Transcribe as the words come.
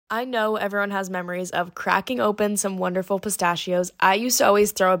I know everyone has memories of cracking open some wonderful pistachios. I used to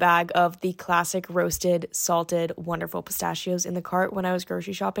always throw a bag of the classic roasted, salted, wonderful pistachios in the cart when I was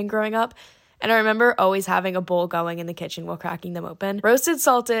grocery shopping growing up. And I remember always having a bowl going in the kitchen while cracking them open. Roasted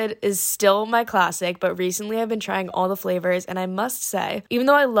salted is still my classic, but recently I've been trying all the flavors, and I must say, even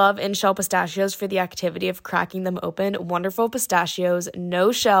though I love in-shell pistachios for the activity of cracking them open, Wonderful Pistachios,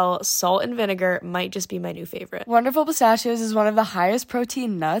 no shell, salt and vinegar might just be my new favorite. Wonderful Pistachios is one of the highest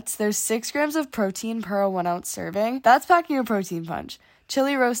protein nuts. There's 6 grams of protein per 1 ounce serving. That's packing a protein punch.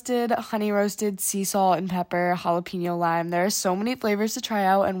 Chili roasted, honey roasted, sea salt and pepper, jalapeno lime. There are so many flavors to try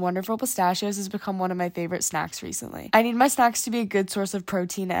out, and Wonderful Pistachios has become one of my favorite snacks recently. I need my snacks to be a good source of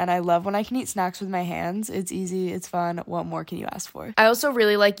protein, and I love when I can eat snacks with my hands. It's easy, it's fun. What more can you ask for? I also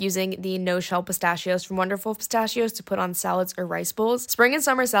really like using the no-shell pistachios from Wonderful Pistachios to put on salads or rice bowls. Spring and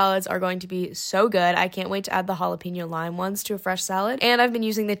summer salads are going to be so good. I can't wait to add the jalapeno lime ones to a fresh salad, and I've been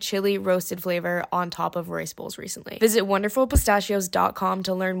using the chili roasted flavor on top of rice bowls recently. Visit wonderfulpistachios.com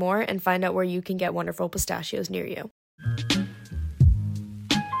to learn more and find out where you can get Wonderful Pistachios near you.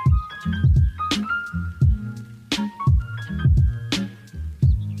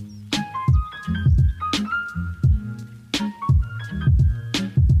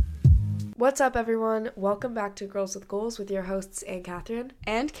 What's up, everyone? Welcome back to Girls with Goals with your hosts, Anne Catherine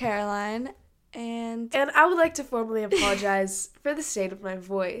And Caroline. And I would like to formally apologize for the state of my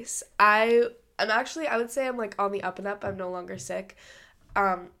voice. I would say I'm like on the up and up. I'm no longer sick.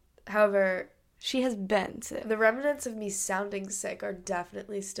 However, she has been sick. The remnants of me sounding sick are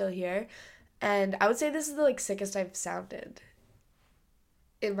definitely still here. And I would say this is the sickest I've sounded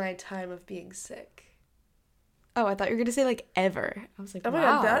in my time of being sick. Oh, I thought you were going to say ever. I was like, oh wow. my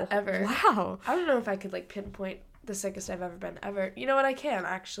God, that ever. Wow. I don't know if I could pinpoint the sickest I've ever been ever. You know what? I can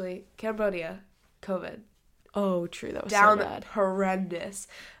actually. Cambodia. COVID. Oh, true. That was down so bad. Horrendous.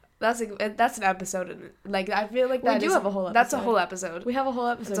 That's an episode. I feel like that we do have a whole episode. That's a whole episode. We have a whole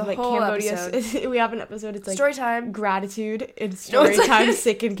episode. It's a whole Cambodia. episode. We have an episode. It's story time. Gratitude and story time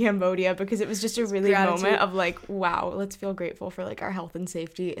sick in Cambodia, because it was just a really moment of wow, let's feel grateful for our health and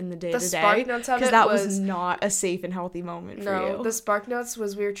safety in the day to day. The spark notes of it because that was not a safe and healthy moment for you. No, the spark notes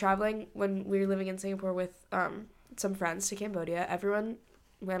was we were traveling when we were living in Singapore with some friends to Cambodia. Everyone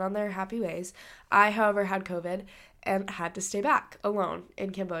went on their happy ways. I, however, had COVID and had to stay back alone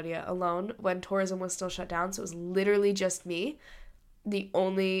in Cambodia, alone when tourism was still shut down. So it was literally just me, the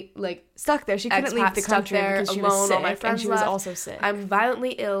only stuck there. She couldn't leave the country because she was sick, all my friends and she was also sick. I'm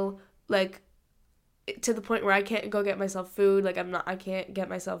violently ill, to the point where I can't go get myself food. I can't get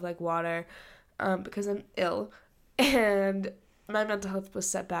myself water, because I'm ill, and my mental health was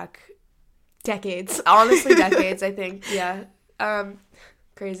set back decades. Honestly, decades. I think, yeah,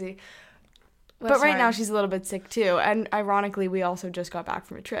 crazy. But right now she's a little bit sick too, and ironically we also just got back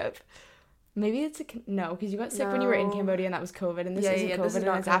from a trip. Maybe it's no, because you got sick when you were in Cambodia and that was COVID, and this isn't COVID, this is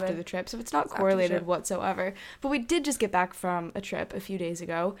not and it's COVID. after the trip, so it's not correlated whatsoever. But we did just get back from a trip a few days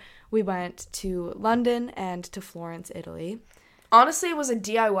ago. We went to London and to Florence, Italy. Honestly, it was a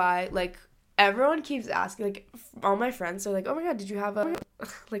DIY. Everyone keeps asking, all my friends are oh my God, did you have a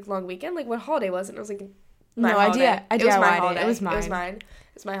long weekend? What holiday was it? And I was no idea. It was my holiday. It was mine. It was mine.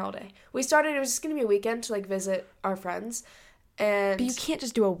 It's my holiday. We started, it was just going to be a weekend to visit our friends. But you can't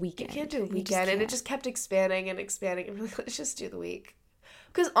just do a weekend. You can't do a weekend. And it just kept expanding and expanding. And we're let's just do the week.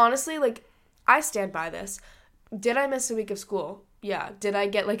 Because honestly, I stand by this. Did I miss a week of school? Yeah. Did I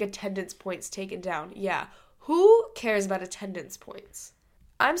get attendance points taken down? Yeah. Who cares about attendance points?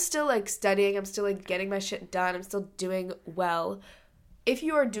 I'm still studying. I'm still getting my shit done. I'm still doing well. If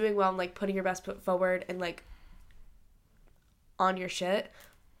you are doing well and putting your best foot forward and on your shit,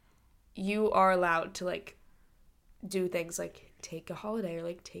 you are allowed to do things take a holiday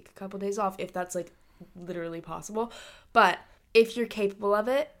or take a couple days off if that's literally possible. But if you're capable of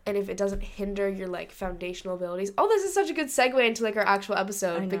it and if it doesn't hinder your foundational abilities. Oh, this is such a good segue into our actual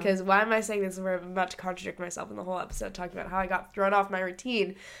episode, because why am I saying this where I'm about to contradict myself in the whole episode talking about how I got thrown off my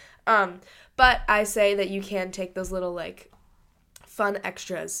routine. But I say that you can take those little fun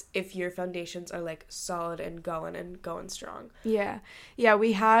extras if your foundations are solid and going strong. Yeah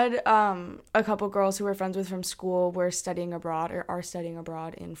we had a couple girls who we're friends with from school were studying abroad or are studying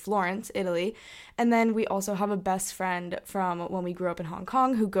abroad in Florence, Italy, and then we also have a best friend from when we grew up in Hong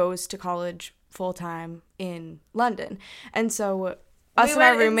Kong who goes to college full-time in London. And so us and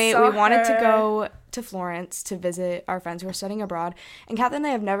our roommate, we wanted to go to Florence to visit our friends who are studying abroad, and Catherine and I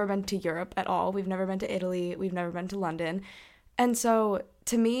have never been to Europe at all. We've never been to Italy, we've never been to London. And so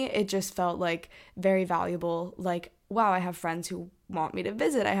to me, it just felt very valuable. Wow, I have friends who want me to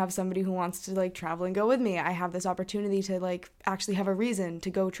visit. I have somebody who wants to like travel and go with me. I have this opportunity to like actually have a reason to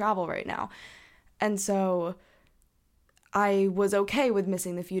go travel right now. And so I was okay with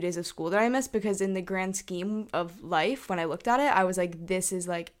missing the few days of school that I missed, because in the grand scheme of life, when I looked at it, I was like, this is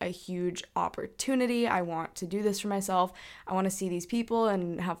like a huge opportunity. I want to do this for myself. I want to see these people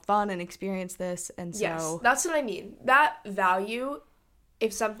and have fun and experience this. And so yes, that's what I mean. That value,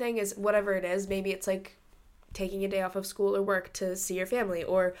 if something is whatever it is, maybe it's like taking a day off of school or work to see your family,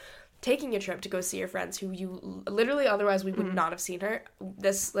 or taking a trip to go see your friends who you literally otherwise we would not have seen her.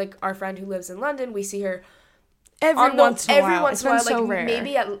 This, like, our friend who lives in London, we see her every once in a while, like so rare.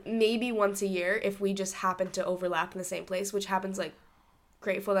 Maybe once a year if we just happen to overlap in the same place, which happens, like,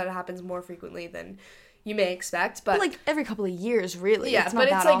 grateful that it happens more frequently than you may expect, but like every couple of years, really. Yeah, it's not but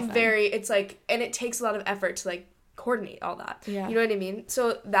it's that like often. it's like, and it takes a lot of effort to like coordinate all that. Yeah. You know what I mean?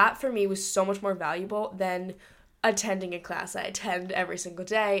 So that for me was so much more valuable than attending a class I attend every single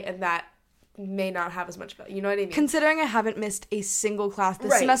day, and that may not have as much value. You know what I mean? Considering I haven't missed a single class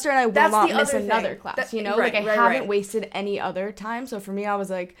this Right. semester, and I will That's not the miss other another thing. class, That- you know? right, like, I right, haven't right. wasted any other time. So for me, I was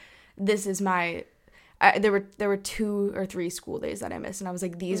like, this is my... there were 2 or 3 school days that I missed, and I was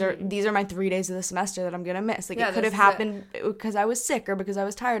like, these are my 3 days of the semester that I'm gonna miss. Like, Yeah, it could have this is happened because I was sick, or because I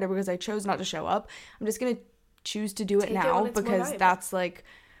was tired, or because I chose not to show up. I'm just gonna choose to do it Take it now when it's more because valuable. that's like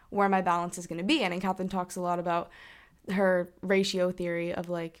where my balance is gonna be. And Catherine talks a lot about her ratio theory of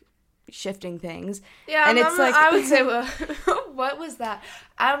like shifting things. Yeah, and it's like I would say, what was that?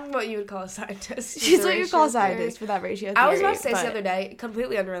 I don't know what you would call a scientist. she's what you call a Ratio theory. scientist for that ratio theory. I was about to say this but- the other day,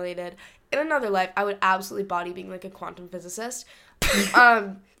 completely unrelated. In another life, I would absolutely body being like a quantum physicist,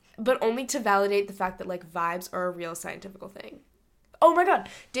 but only to validate the fact that like vibes are a real scientific thing. Oh my god,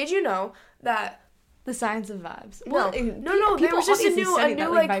 did you know that? The science of vibes. No, there people was just a obviously new study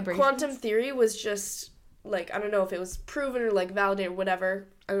that, like, vibrations. quantum theory was just like, I don't know if it was proven or like validated or whatever.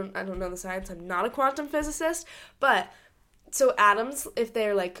 I don't know the science. I'm not a quantum physicist, but so atoms, if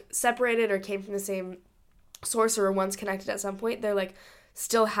they're like separated or came from the same source or were once connected at some point, they're like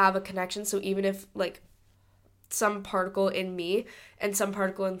still have a connection. So even if like some particle in me and some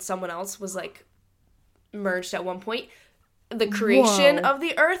particle in someone else was like merged at one point, the creation Whoa. of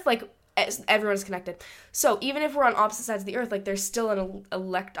the earth, like everyone's connected. So even if we're on opposite sides of the earth, like there's still an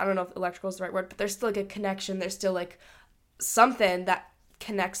I don't know if electrical is the right word, but there's still like a connection. There's still like something that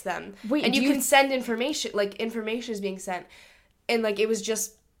connects them. Wait, and do you you- can send information, like information is being sent, and like it was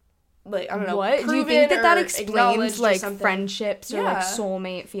just like, I don't know, What? Do you proven think that or explains acknowledged or like something. friendships or like Yeah.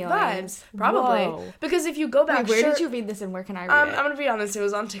 soulmate feelings? Vibes, probably. Whoa. Because if you go back, Wait, where sure, did you read this and where can I read I'm it? gonna be honest, it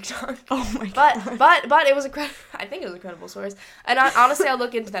was on TikTok. Oh my god. But it was I think it was a credible source. And honestly, I'll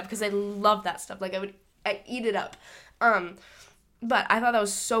look into that because I love that stuff. Like I eat it up. But I thought that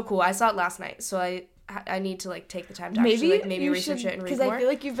was so cool. I saw it last night, so I need to like take the time to actually like maybe research it and read more. Because I feel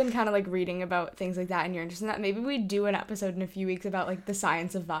like you've been kind of like reading about things like that and you're interested in that. Maybe we do an episode in a few weeks about like the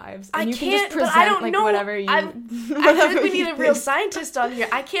science of vibes. And you can just present but I don't like know. whatever you. I feel like we need a real scientist on here.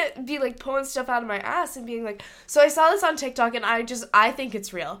 I can't be like pulling stuff out of my ass and being like, so I saw this on TikTok and I think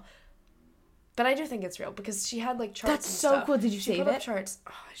it's real. But I do think it's real because she had like charts. That's and so stuff. cool. Did you She save put up it? charts.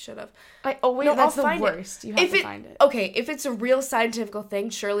 Oh, I should have. I always. No, that's I'll the find worst. it. You have If to find it. Okay, if it's a real scientific thing,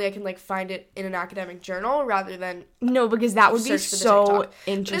 surely I can like find it in an academic journal rather than No, because that would be search for the so TikTok.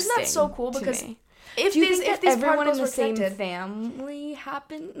 interesting. Isn't that so cool? to Because me. if Do you these think if that these everyone in particles the were same connected, family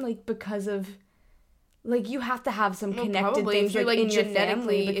happened like because of like you have to have some well, connected probably things if you're like like in your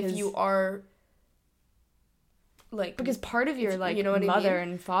genetically, family because if you are like because part of your like you know what I mother mean?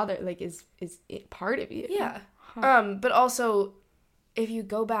 and father like is it part of you. yeah. Huh. But also, if you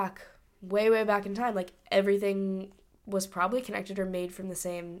go back way back in time, like everything was probably connected or made from the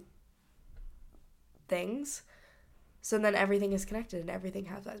same things. So then everything is connected and everything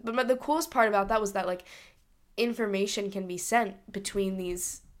has that. But the coolest part about that was that like information can be sent between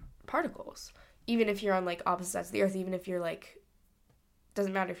these particles, even if you're on like opposite sides of the earth. Even if you're like,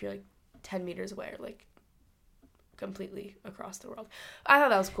 doesn't matter if you're like 10 meters away or like completely across the world. I thought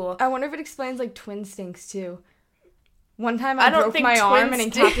that was cool. I wonder if it explains like twin stinks too. One time I I don't broke think my arm twins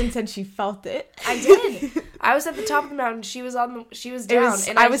and stink. Captain said she felt it. I did. I was at the top of the mountain. She was down.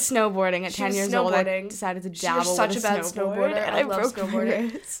 And I was snowboarding at she 10 was years old. I snowboarding. decided to She was dabble such with a bad snowboard, snowboarder. and I I love broke my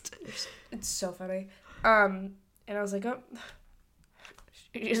snowboarding. wrist. It's so funny. And I was like, oh,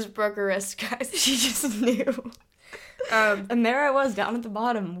 she just broke her wrist, guys. She just knew. And there I was down at the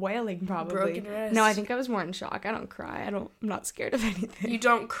bottom, wailing probably. Broken wrist. No, I think I was more in shock. I don't cry. I'm not scared of anything. You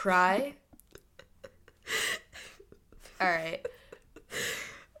don't cry? All right.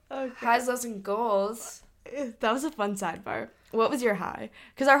 Okay. Highs, lows, and goals. That was a fun sidebar. What was your high?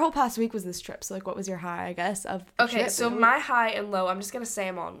 Because our whole past week was this trip. So, like, what was your high, I guess, of the Okay, trip? so my high and low, I'm just going to say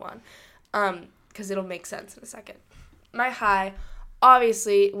them all in one. Because it'll make sense in a second. My high,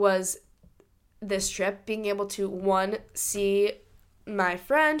 obviously, was this trip. Being able to, one, see my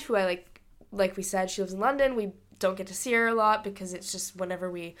friend, who I, like we said, she lives in London. We don't get to see her a lot because it's just whenever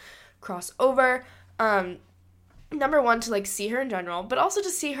we cross over. Number one, to, like, see her in general, but also to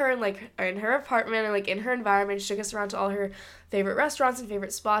see her in, like, in her apartment and, like, in her environment. She took us around to all her favorite restaurants and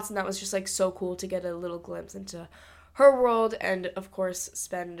favorite spots, and that was just, like, so cool to get a little glimpse into her world and, of course,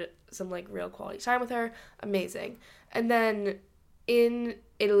 spend some, like, real quality time with her. Amazing. And then in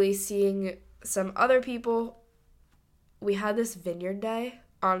Italy, seeing some other people, we had this vineyard day.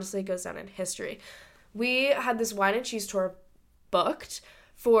 Honestly, it goes down in history. We had this wine and cheese tour booked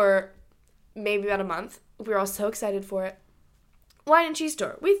for maybe about a month. We were all so excited for it. Wine and cheese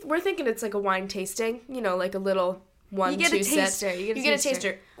tour. We're thinking it's like a wine tasting, you know, like a little 1-2 You get a sip. taster. You get a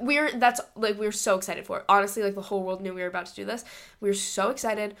taster. We were so excited for it. Honestly, like the whole world knew we were about to do this. We were so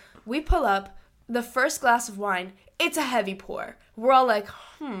excited. We pull up the first glass of wine. It's a heavy pour. We're all like,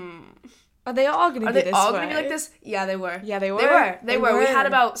 Are they all going to be this way? Are they all going to be like this? Yeah, they were. Yeah, they were. They were. We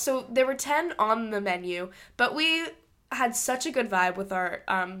had so there were 10 on the menu, but we had such a good vibe with our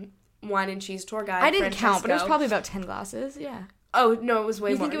wine and cheese tour guide, I didn't Francesco. count, but it was probably about 10 glasses. Yeah. Oh, no, it was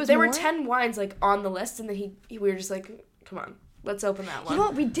way You more. think it was there more? were 10 wines, like, on the list, and then we were just like, come on, let's open that one. You know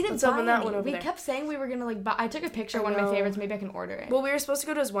what? We didn't Let's buy open that any. one over We there. kept saying we were going to, like, buy. I took a picture of I one of my know. favorites. Maybe I can order it. Well, we were supposed to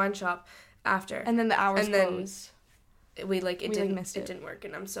go to his wine shop after. And then the hours and then closed. We missed it it. didn't work,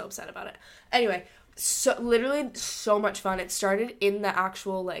 and I'm so upset about it. Anyway, literally so much fun. It started in the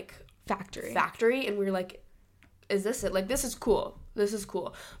actual, like, factory, and we were like, is this it? Like, this is cool. This is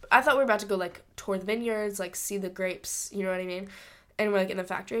cool. But I thought we were about to go, like, tour the vineyards, like, see the grapes, you know what I mean? And we're, like, in the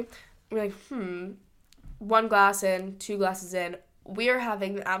factory. We're like, 1 glass in, 2 glasses in. We are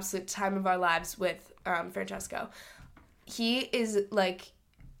having the absolute time of our lives with Francesco. He is, like,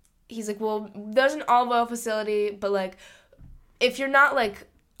 he's like, well, there's an olive oil facility, but, like, if you're not, like,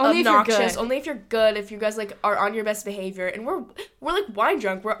 Only obnoxious, if you're good. only if you're good, if you guys, like, are on your best behavior, and we're like, wine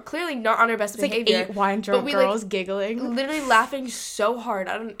drunk. We're clearly not on our best It's like behavior. 8 wine drunk but we, girls like, giggling. literally laughing so hard.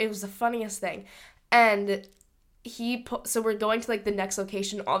 It was the funniest thing. And so we're going to, like, the next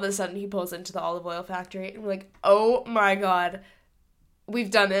location. All of a sudden, he pulls into the olive oil factory, and we're like, oh my god, we've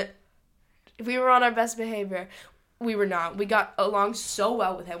done it. We were on our best behavior. We were not. We got along so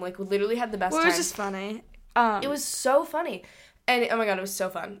well with him. Like, we literally had the best time. It was just funny. It was so funny. And, oh my god, it was so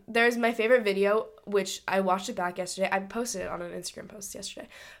fun. There's my favorite video, which I watched it back yesterday. I posted it on an Instagram post yesterday.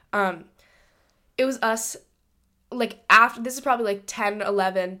 It was us, like, after, this is probably, like, 10,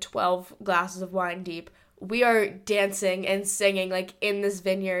 11, 12 glasses of wine deep. We are dancing and singing, like, in this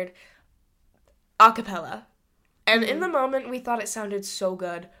vineyard, a cappella. And in the moment, we thought it sounded so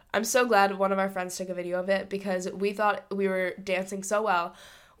good. I'm so glad one of our friends took a video of it, because we thought we were dancing so well.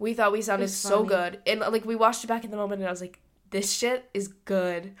 We thought we sounded so good. And, like, we watched it back in the moment, and I was like, this shit is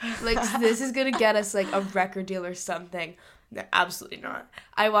good. Like, this is gonna get us, like, a record deal or something. No, absolutely not.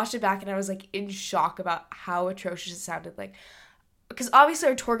 I watched it back, and I was, like, in shock about how atrocious it sounded. Like, because obviously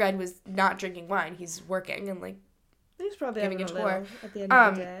our tour guide was not drinking wine. He's working and, like, He was probably giving having a tour. at the end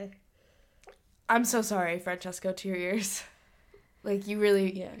of the day. I'm so sorry, Francesco, to your ears. Like, you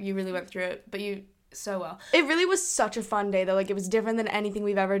really went through it, but you so well. It really was such a fun day, though. Like, it was different than anything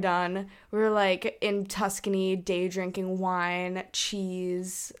we've ever done. We were, like, in Tuscany, day drinking wine,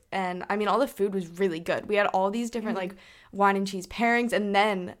 cheese, and, I mean, all the food was really good. We had all these different, like, wine and cheese pairings, and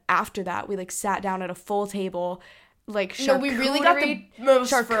then after that, we, like, sat down at a full table, like, charcuterie. No, we really got the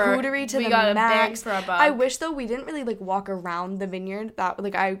most charcuterie to we the got a bang max. for our buck. I wish, though, we didn't really, like, walk around the vineyard. That,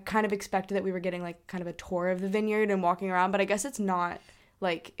 like, I kind of expected that we were getting, like, kind of a tour of the vineyard and walking around, but I guess it's not.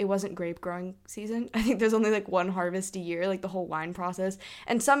 Like, it wasn't grape growing season. I think there's only, like, 1 harvest a year, like, the whole wine process.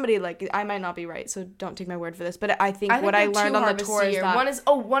 And somebody, like, I might not be right, so don't take my word for this, but I think what I learned on the tour is that...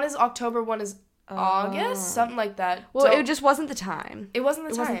 One is October, one is August, something like that. Well, it just wasn't the time. It wasn't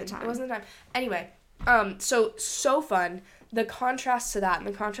the time. Anyway, so fun. The contrast to that and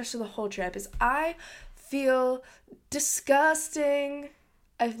the contrast to the whole trip is I feel disgusting.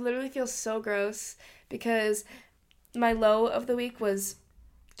 I literally feel so gross because my low of the week was...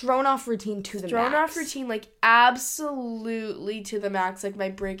 Thrown off routine to the max. Like, absolutely to the max. Like, my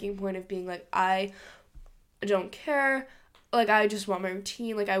breaking point of being, like, I don't care. Like, I just want my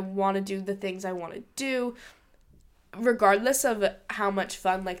routine. Like, I want to do the things I want to do. Regardless of how much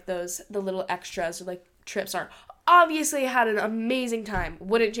fun, like, the little extras or, like, trips are. Obviously, I had an amazing time.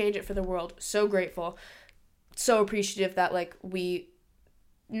 Wouldn't change it for the world. So grateful. So appreciative that, like, we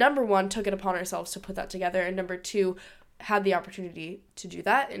number one, took it upon ourselves to put that together, and number two, had the opportunity to do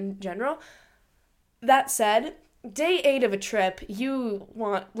that in general. That said, day 8 of a trip, you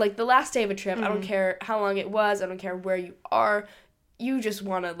want, like, the last day of a trip, I don't care how long it was, I don't care where you are, you just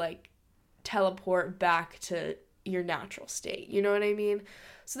want to, like, teleport back to your natural state, you know what I mean?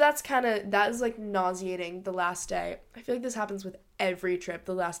 So that is, like, nauseating the last day. I feel like this happens with every trip.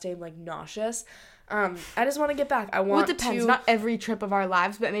 The last day I'm, like, nauseous. I just want to get back. It depends. Not every trip of our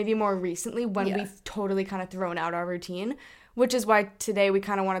lives, but maybe more recently when we've totally kind of thrown out our routine, which is why today we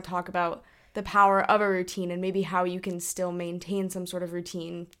kind of want to talk about the power of a routine and maybe how you can still maintain some sort of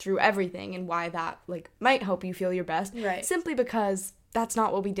routine through everything and why that, like, might help you feel your best. Right. Simply because that's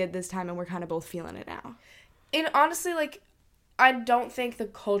not what we did this time and we're kind of both feeling it now. And honestly, like, I don't think the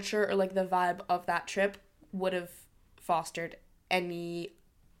culture or, like, the vibe of that trip would have fostered any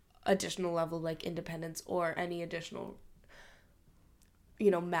additional level, like, independence or any additional, you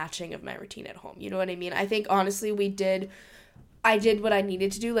know, matching of my routine at home. You know what I mean? I think, honestly, I did what I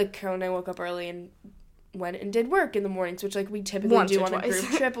needed to do. Like, Carol and I woke up early and went and did work in the mornings, which, like, we typically do on a group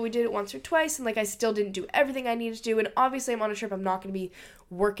trip, but we did it once or twice, and, like, I still didn't do everything I needed to do, and obviously I'm on a trip, I'm not going to be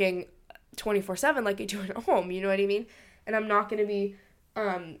working 24/7 like I do at home, you know what I mean? And I'm not going to be,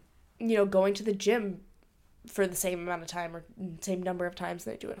 you know, going to the gym for the same amount of time or same number of times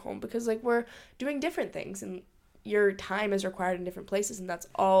that I do at home, because, like, we're doing different things, and your time is required in different places, and that's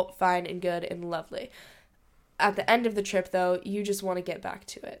all fine and good and lovely. At the end of the trip, though, you just want to get back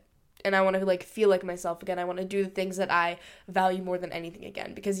to it. And I want to, like, feel like myself again. I want to do the things that I value more than anything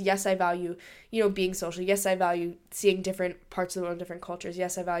again. Because, yes, I value, you know, being social. Yes, I value seeing different parts of the world, different cultures.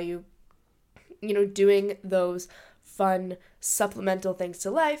 Yes, I value, you know, doing those fun, supplemental things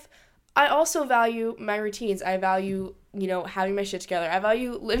to life. I also value my routines. I value, you know, having my shit together. I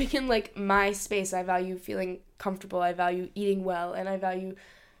value living in, like, my space. I value feeling comfortable. I value eating well. And I value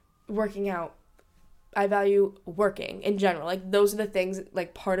working out. I value working in general. Like, those are the things,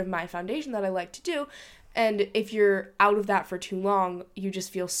 like, part of my foundation that I like to do. And if you're out of that for too long, you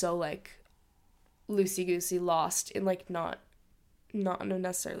just feel so, like, loosey-goosey, lost in, like, not in a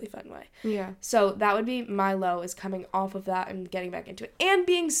necessarily fun way. Yeah. So that would be my low, is coming off of that and getting back into it. And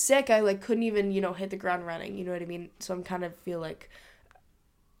being sick, I, like, couldn't even, you know, hit the ground running. You know what I mean? So I'm kind of feel like,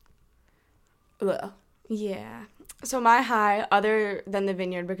 ugh. Yeah. So my high, other than the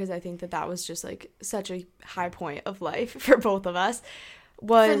vineyard, because I think that was just, like, such a high point of life for both of us,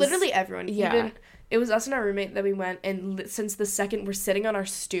 was... For literally everyone. Yeah. Even, it was us and our roommate that we went, and since the second, we're sitting on our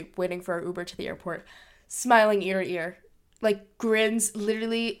stoop waiting for our Uber to the airport, smiling ear to ear. Like, grins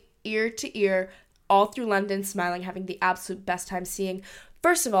literally ear to ear, all through London, smiling, having the absolute best time seeing.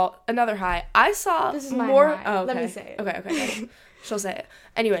 First of all, another high. I saw This is my more... high. Oh, okay. Let me say it. Okay. She'll say it.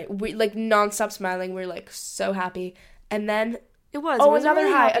 Anyway, we, like, nonstop smiling. We're, like, so happy. And then... It was another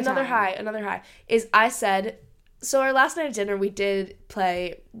really high, another high. Is I said... So our last night at dinner, we did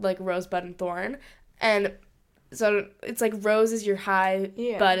play, like, Rosebud and Thorn. And so it's, like, Rose is your high,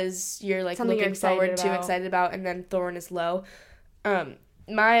 Bud is your, like, something looking forward to, excited about, and then Thorn is low.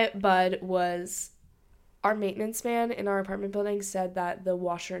 My Bud was... Our maintenance man in our apartment building said that the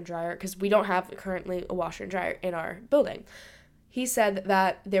washer and dryer... Because we don't have currently a washer and dryer in our building. He said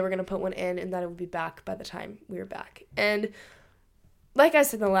that they were going to put one in and that it would be back by the time we were back. And like I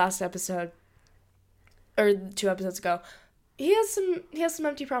said in the last episode, or 2 episodes ago, he has some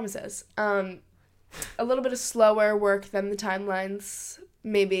empty promises. A little bit of slower work than the timelines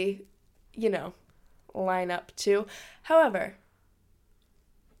maybe, you know, line up to. However,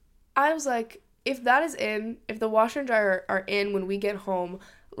 I was like, if that is in, if the washer and dryer are in when we get home,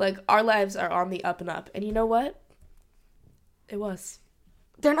 like, our lives are on the up and up. And you know what? It was.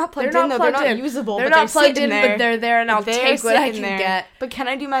 They're not plugged in, though. They're not usable, they're but not plugged in, there. but they're there, and I'll take what I can get. But can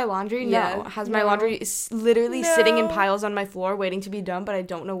I do my laundry? Yeah. No. My laundry is literally sitting in piles on my floor waiting to be done, but I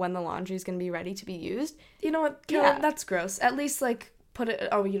don't know when the laundry is going to be ready to be used. You know what, Karen? That's gross. At least, like, put it...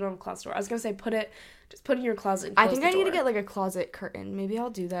 Oh, you don't have a closet door. I was going to say just put it in your closet and close I think the I need door. to get, like, a closet curtain. Maybe I'll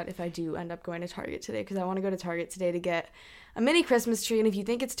do that if I do end up going to Target today, because I want to go to Target today to get a mini Christmas tree, and if you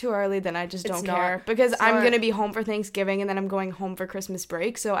think it's too early, then I just don't care. Because I'm going to be home for Thanksgiving, and then I'm going home for Christmas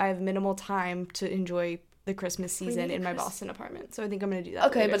break, so I have minimal time to enjoy the Christmas season in my Boston apartment. So I think I'm going to do that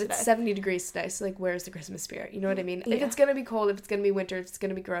Okay, but today. it's 70 degrees today, so, like, where's the Christmas spirit? You know what I mean? Yeah. If it's going to be cold, if it's going to be winter, if it's going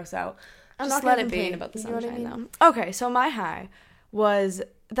to be gross out, I'm just not going let to it complain be. about the You know sunshine, what I mean? though. Okay, so my high was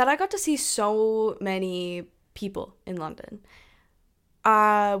that I got to see so many people in London.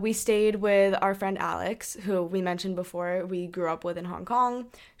 We stayed with our friend Alex, who we mentioned before we grew up with in Hong Kong.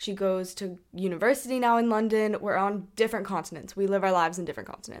 She goes to university now in London. We're on different continents. We live our lives in different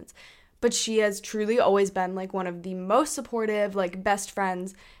continents. but she has truly always been, like, one of the most supportive, like, best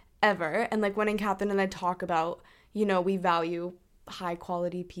friends ever. And, like, when Catherine and I talk about, you know, we value high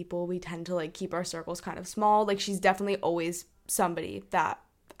quality people, we tend to, like, keep our circles kind of small. Like, she's definitely always somebody that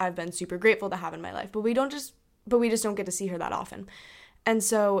I've been super grateful to have in my life, but we just don't get to see her that often. And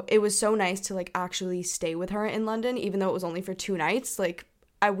so it was so nice to, like, actually stay with her in London, even though it was only for 2 nights. Like,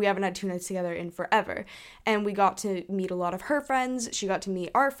 we haven't had 2 nights together in forever. And we got to meet a lot of her friends. She got to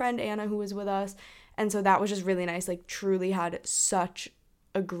meet our friend Anna, who was with us. And so that was just really nice. Like, truly had such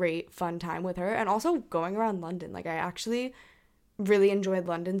a great fun time with her. And also going around London. Like, I actually really enjoyed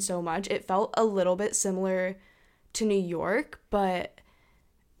London so much. It felt a little bit similar to New York, but...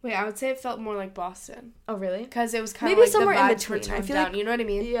 Wait, I would say it felt more like Boston. Oh, really? Because it was kind of maybe like somewhere the in vibes were between. I toned feel down, like, you know what I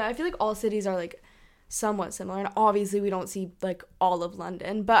mean? Yeah, I feel like all cities are, like, somewhat similar, and obviously we don't see, like, all of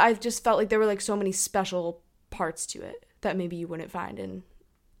London, but I just felt like there were, like, so many special parts to it that maybe you wouldn't find in,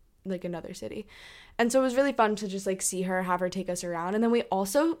 like, another city. And so it was really fun to just, like, see her, have her take us around. And then we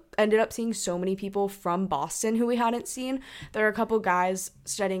also ended up seeing so many people from Boston who we hadn't seen. There were a couple guys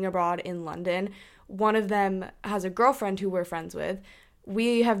studying abroad in London. One of them has a girlfriend who we're friends with.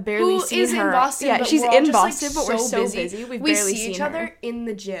 We have barely seen her. Who is in Boston? Yeah, but she's we're all in just, Boston, like, but we're so busy. We've we barely see seen each her. other in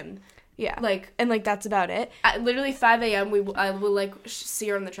the gym. Yeah. Like, and, like, that's about it. At literally 5 a.m., I will, like, see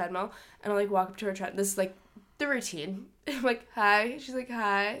her on the treadmill, and I'll, like, walk up to her treadmill. This is, like, the routine. I'm like, hi. She's like,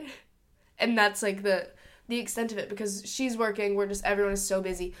 hi. And that's, like, the extent of it, because she's working. Everyone is so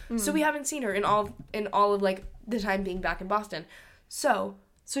busy. So we haven't seen her in all of, like, the time being back in Boston. So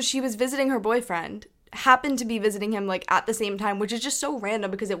she was visiting her boyfriend, happened to be visiting him, like, at the same time, which is just so random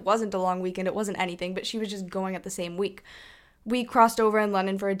because it wasn't a long weekend, it wasn't anything, but she was just going at the same week. We crossed over in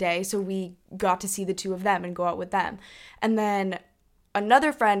London for a day, so we got to see the two of them and go out with them. And then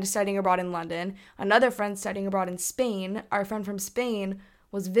another friend studying abroad in London, another friend studying abroad in Spain, our friend from Spain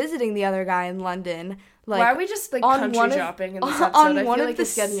was visiting the other guy in London. Like, why are we just, like, country shopping in this episode? I feel like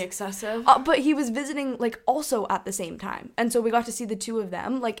it's getting excessive. But he was visiting, like, also at the same time. And so we got to see the two of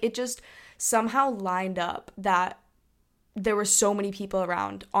them. Like, it just somehow lined up that there were so many people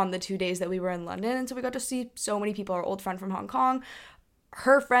around on the 2 days that we were in London. And so we got to see so many people. Our old friend from Hong Kong,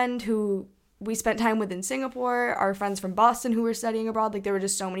 her friend who we spent time with in Singapore, our friends from Boston who were studying abroad. Like, there were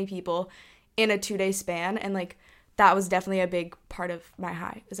just so many people in a 2-day span. And, like, that was definitely a big part of my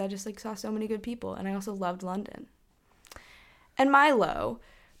high, is I just, like, saw so many good people. And I also loved London. And my low,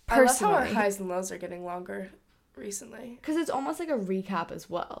 personally... I love how our highs and lows are getting longer recently. Because it's almost like a recap as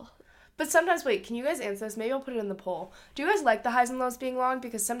well. But sometimes, wait, can you guys answer this? Maybe I'll put it in the poll. Do you guys like the highs and lows being long?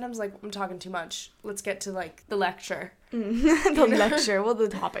 Because sometimes, like, I'm talking too much. Let's get to, like, the lecture. The lecture. Well, the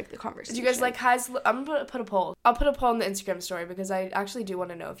topic, the conversation. Do you guys like highs? I'm going to put a poll. I'll put a poll in the Instagram story because I actually do want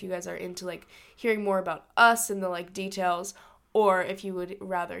to know if you guys are into, like, hearing more about us and the, like, details, or if you would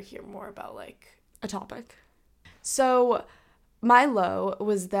rather hear more about, like... a topic. So, my low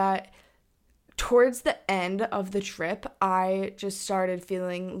was that towards the end of the trip, I just started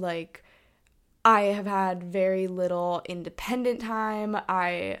feeling like I have had very little independent time.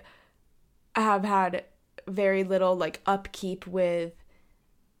 I have had very little, like, upkeep with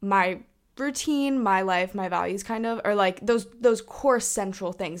my routine, my life, my values, kind of, or, like, those core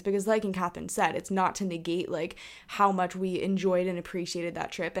central things, because, like Catherine said, it's not to negate, like, how much we enjoyed and appreciated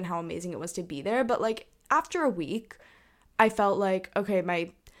that trip and how amazing it was to be there, but, like, after a week, I felt like, okay,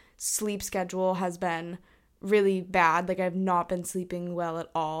 my sleep schedule has been really bad. Like, I've not been sleeping well at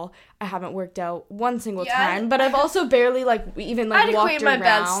all. I haven't worked out one single time, but I've also barely, like, even, like, walked around. I'd equate my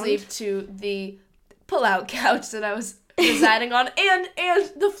bad sleep to the pull-out couch that I was residing on, and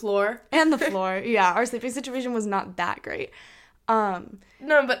the floor. And the floor, yeah. Our sleeping situation was not that great. No,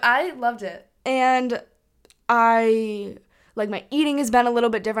 but I loved it. And like, my eating has been a little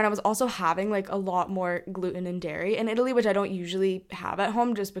bit different. I was also having, like, a lot more gluten and dairy in Italy, which I don't usually have at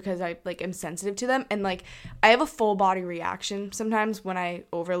home just because I, like, am sensitive to them. And, like, I have a full body reaction sometimes when I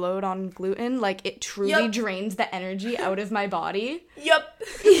overload on gluten. Like, it truly drains the energy out of my body. Yep.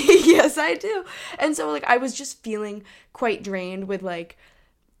 Yes, I do. And so, like, I was just feeling quite drained with, like,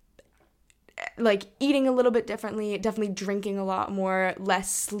 eating a little bit differently, definitely drinking a lot more,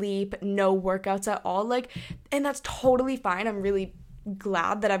 less sleep, no workouts at all, like, and that's totally fine. I'm really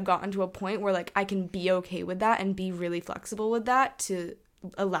glad that I've gotten to a point where, like, I can be okay with that and be really flexible with that to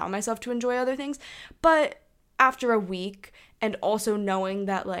allow myself to enjoy other things. But after a week, and also knowing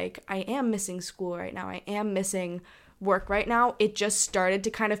that, like, I am missing school right now, I am missing work right now, it just started to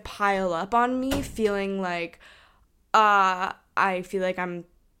kind of pile up on me, feeling like I feel like I'm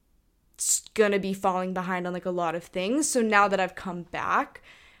gonna be falling behind on, like, a lot of things. So now that I've come back,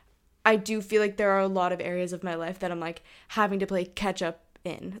 I do feel like there are a lot of areas of my life that I'm, like, having to play catch up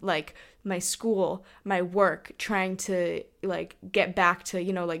in, like my school, my work, trying to like get back to,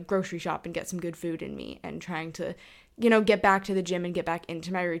 you know, like grocery shop and get some good food in me, and trying to, you know, get back to the gym and get back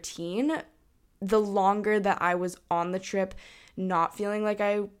into my routine. The longer that I was on the trip not feeling like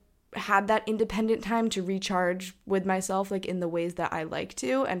I had that independent time to recharge with myself, like in the ways that I like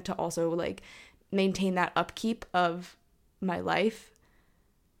to, and to also like maintain that upkeep of my life,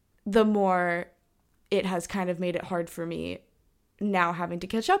 the more it has kind of made it hard for me now having to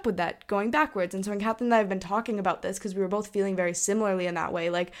catch up with that, going backwards. And so when Catherine and I have been talking about this, because we were both feeling very similarly in that way,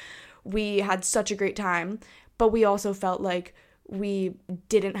 like we had such a great time, but we also felt like we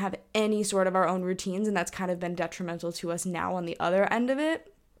didn't have any sort of our own routines, and that's kind of been detrimental to us now on the other end of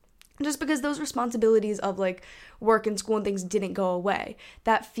it. Just because those responsibilities of like work and school and things didn't go away.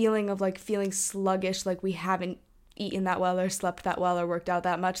 That feeling of like feeling sluggish, like we haven't eaten that well or slept that well or worked out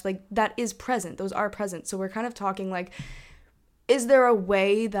that much, like that is present. Those are present. So we're kind of talking like, is there a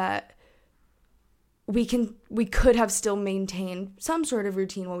way that we could have still maintained some sort of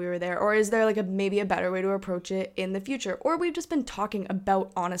routine while we were there? Or is there like maybe a better way to approach it in the future? Or we've just been talking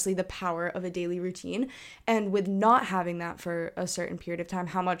about, honestly, the power of a daily routine, and with not having that for a certain period of time,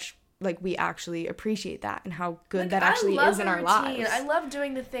 how much like we actually appreciate that and how good that actually is in our lives. I love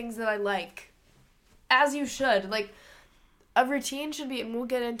doing the things that I like, as you should. Like, a routine should be, and we'll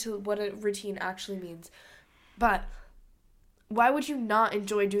get into what a routine actually means, but why would you not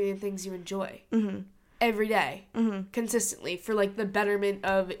enjoy doing the things you enjoy every day, consistently, for like the betterment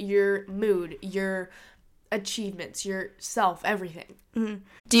of your mood, your achievements, yourself, everything?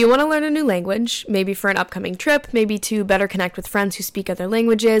 Do you want to learn a new language? Maybe for an upcoming trip, maybe to better connect with friends who speak other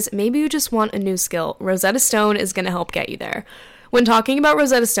languages, maybe you just want a new skill. Rosetta Stone is going to help get you there. When talking about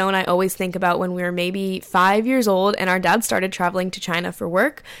Rosetta Stone, I always think about when we were maybe 5 years old and our dad started traveling to China for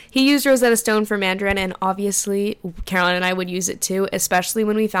work. He used Rosetta Stone for Mandarin, and obviously Caroline and I would use it too, especially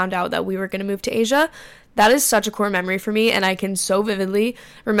when we found out that we were going to move to Asia. That is such a core memory for me, and I can so vividly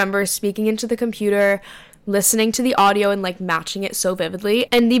remember speaking into the computer, listening to the audio, and like matching it so vividly.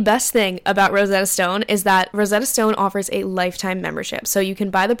 And the best thing about Rosetta Stone is that Rosetta Stone offers a lifetime membership. So you can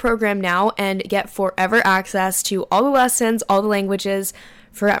buy the program now and get forever access to all the lessons, all the languages,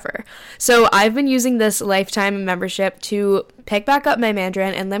 forever. So I've been using this lifetime membership to pick back up my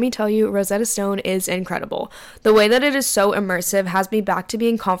Mandarin, and let me tell you, Rosetta Stone is incredible. The way that it is so immersive has me back to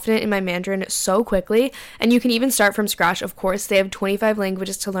being confident in my Mandarin so quickly, and you can even start from scratch. Of course, they have 25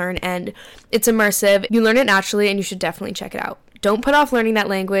 languages to learn, and it's immersive. You learn it naturally, and you should definitely check it out. Don't put off learning that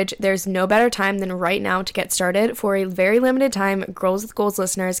language. There's no better time than right now to get started. For a very limited time, Girls with Goals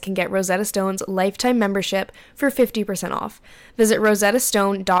listeners can get Rosetta Stone's lifetime membership for 50% off. Visit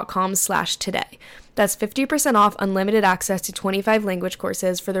rosettastone.com/today. That's 50% off unlimited access to 25 language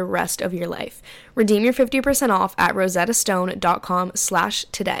courses for the rest of your life. Redeem your 50% off at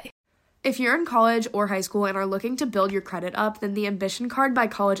rosettastone.com/today. If you're in college or high school and are looking to build your credit up, then the Ambition Card by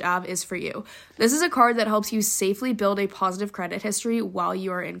College Ave is for you. This is a card that helps you safely build a positive credit history while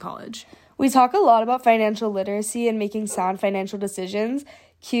you are in college. We talk a lot about financial literacy and making sound financial decisions.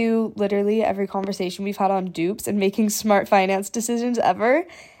 Cue literally every conversation we've had on dupes and making smart finance decisions ever.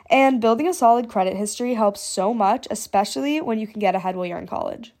 And building a solid credit history helps so much, especially when you can get ahead while you're in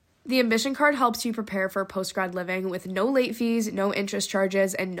college. The Ambition Card helps you prepare for post-grad living with no late fees, no interest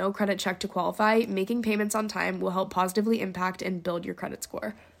charges, and no credit check to qualify. Making payments on time will help positively impact and build your credit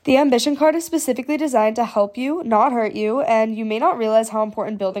score. The Ambition Card is specifically designed to help you, not hurt you, and you may not realize how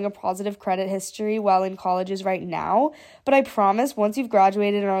important building a positive credit history while in college is right now, but I promise once you've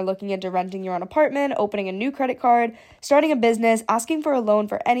graduated and are looking into renting your own apartment, opening a new credit card, starting a business, asking for a loan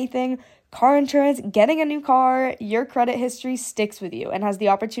for anything, car insurance, getting a new car, your credit history sticks with you and has the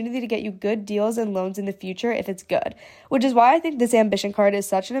opportunity to get you good deals and loans in the future if it's good, which is why I think this Ambition Card is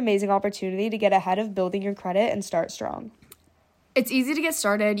such an amazing opportunity to get ahead of building your credit and start strong. It's easy to get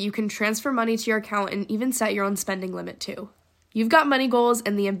started. You can transfer money to your account and even set your own spending limit too. You've got money goals,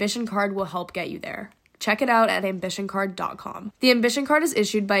 and the Ambition Card will help get you there. Check it out at ambitioncard.com. The Ambition Card is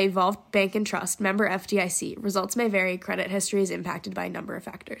issued by Evolved Bank and Trust, member FDIC. Results may vary. Credit history is impacted by a number of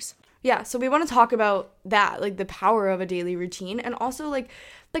factors. Yeah, so we want to talk about that, like the power of a daily routine, and also like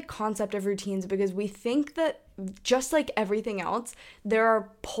the concept of routines, because we think that just like everything else, there are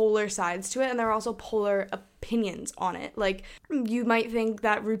polar sides to it, and there are also polar opinions on it. Like, you might think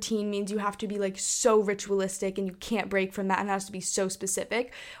that routine means you have to be like so ritualistic and you can't break from that and it has to be so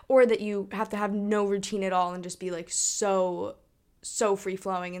specific, or that you have to have no routine at all and just be like so free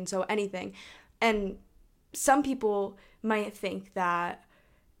flowing and so anything. And some people might think that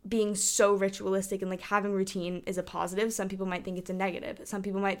being so ritualistic and like having routine is a positive. Some people might think it's a negative. Some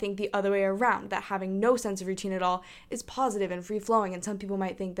people might think the other way around, that having no sense of routine at all is positive and free flowing. And some people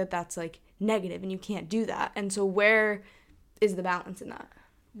might think that that's like negative and you can't do that. And so where is the balance in that?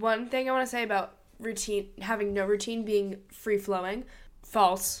 One thing I want to say about routine, having no routine being free flowing,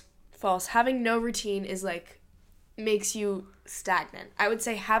 false. Having no routine is like, makes you stagnant. I would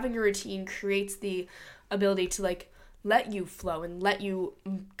say having a routine creates the ability to like let you flow and let you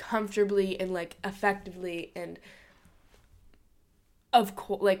comfortably and like effectively and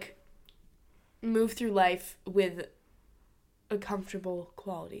like move through life with a comfortable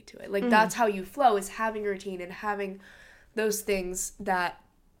quality to it. Like that's how you flow, is having a routine and having those things that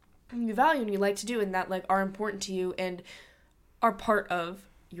you value and you like to do and that like are important to you and are part of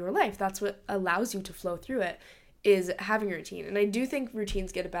your life. That's what allows you to flow through it, is having a routine. And I do think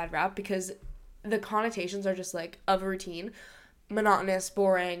routines get a bad rap because the connotations are just like of a routine, monotonous,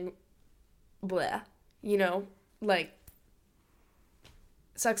 boring, blah, you know, like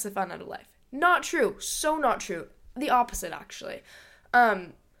sucks the fun out of life. Not true. So not true. The opposite, actually.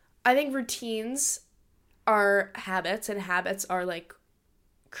 I think routines are habits, and habits are like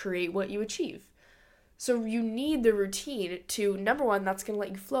create what you achieve. So you need the routine to, number one, that's going to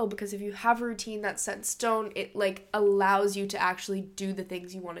let you flow, because if you have a routine that's set in stone, it like allows you to actually do the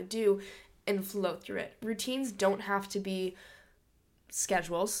things you want to do and flow through it. Routines don't have to be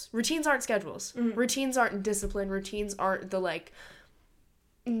schedules. Routines aren't schedules. Mm-hmm. Routines aren't discipline. Routines aren't the like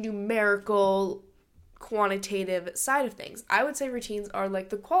numerical, quantitative side of things. I would say routines are like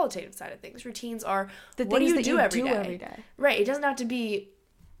the qualitative side of things. Routines are the what do things you do every day. Right. It doesn't have to be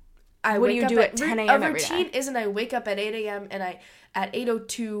what do you do at 10 a.m. every day? A routine isn't I wake up at 8 a.m. and at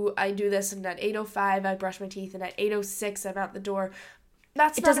 8:02 I do this, and at 8:05 I brush my teeth, and at 8:06 I'm out the door.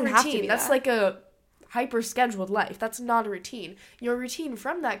 That's not a routine. Have to be That's like a hyper-scheduled life. That's not a routine. Your routine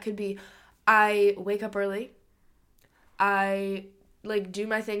from that could be, I wake up early, I like do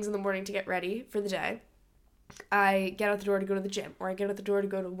my things in the morning to get ready for the day, I get out the door to go to the gym, or I get out the door to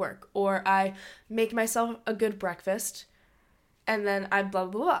go to work, or I make myself a good breakfast, and then I blah,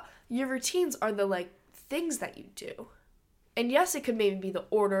 blah, blah. Your routines are the, like, things that you do. And yes, it could maybe be the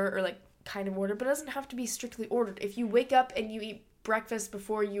order, or, like, kind of order, but it doesn't have to be strictly ordered. If you wake up and you eat breakfast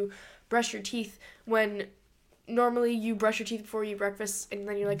before you brush your teeth, when normally you brush your teeth before you eat breakfast, and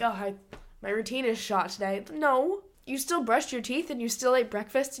then you're like, oh, my routine is shot today. No. You still brushed your teeth, and you still ate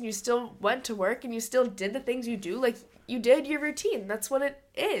breakfast, and you still went to work, and you still did the things you do. Like, you did your routine. That's what it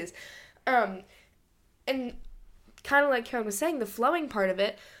is. And kind of like Karen was saying, the flowing part of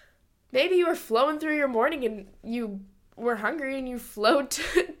it, maybe you were flowing through your morning, and you were hungry, and you flowed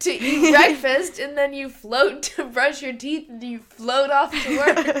to eat breakfast, and then you flowed to brush your teeth, and you flowed off to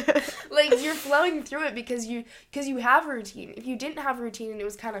work. Like, you're flowing through it because you have a routine. If you didn't have a routine, and it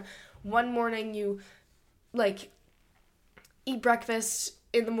was kind of one morning you, like, eat breakfast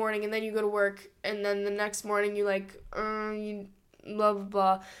in the morning, and then you go to work, and then the next morning you like, you blah, blah,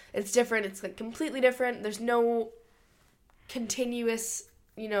 blah. It's different. It's like completely different. There's no continuous,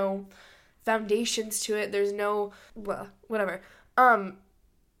 foundations to it. There's no, well, whatever.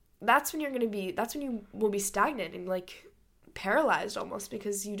 That's when you will be stagnant and like paralyzed almost,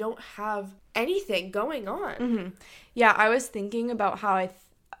 because you don't have anything going on. Mm-hmm. Yeah, I was thinking about how I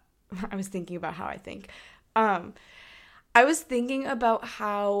think. I was thinking about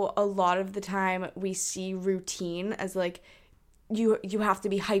how a lot of the time we see routine as like you have to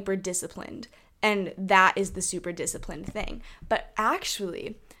be hyper disciplined, and that is the super disciplined thing. But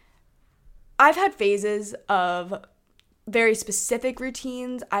actually, I've had phases of very specific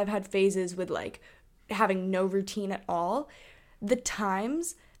routines. I've had phases with like having no routine at all. The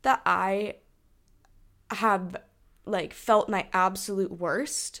times that I have like felt my absolute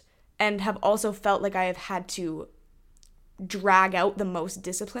worst and have also felt like I have had to drag out the most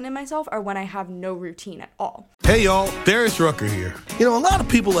discipline in myself are when I have no routine at all. Hey y'all, Darius Rucker here. A lot of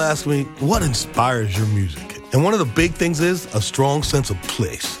people ask me, what inspires your music? And one of the big things is a strong sense of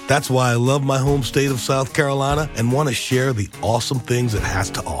place. That's why I love my home state of South Carolina and want to share the awesome things it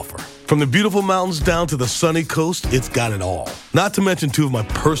has to offer. From the beautiful mountains down to the sunny coast, it's got it all. Not to mention two of my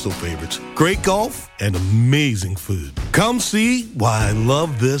personal favorites, great golf and amazing food. Come see why I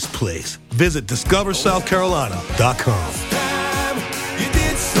love this place. Visit discoversouthcarolina.com.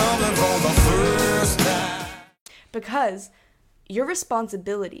 Because your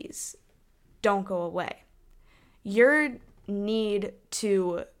responsibilities don't go away. Your need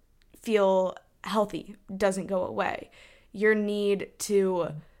to feel healthy doesn't go away. Your need to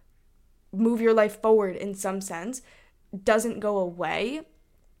move your life forward in some sense doesn't go away.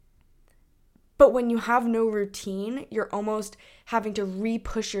 But when you have no routine, you're almost having to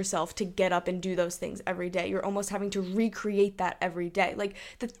re-push yourself to get up and do those things every day. You're almost having to recreate that every day. Like,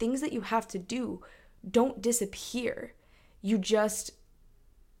 the things that you have to do don't disappear. You just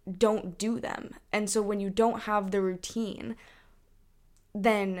don't do them. And so when you don't have the routine,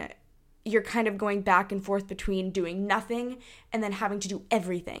 then you're kind of going back and forth between doing nothing and then having to do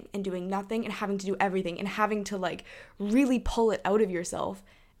everything, and doing nothing and having to do everything, and having to like really pull it out of yourself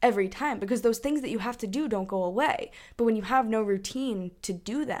every time, because those things that you have to do don't go away. But when you have no routine to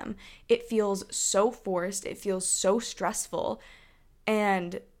do them, it feels so forced, it feels so stressful,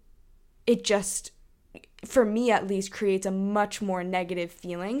 and it just, for me at least, creates a much more negative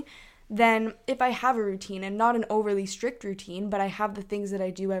feeling than if I have a routine, and not an overly strict routine, but I have the things that I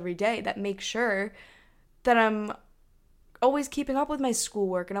do every day that make sure that I'm always keeping up with my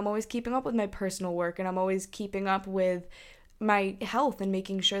schoolwork, and I'm always keeping up with my personal work, and I'm always keeping up with my health, and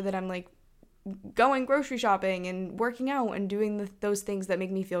making sure that I'm like going grocery shopping and working out and doing those things that make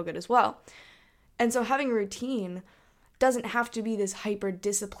me feel good as well. And so having a routine doesn't have to be this hyper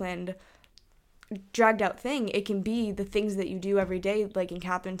disciplined, dragged out thing. It can be the things that you do every day, like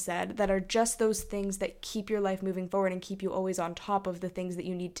Catherine said, that are just those things that keep your life moving forward and keep you always on top of the things that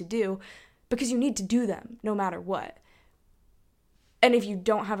you need to do, because you need to do them no matter what. And if you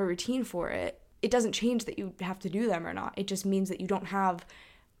don't have a routine for it, it doesn't change that you have to do them or not. It just means that you don't have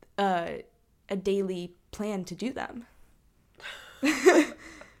a daily plan to do them.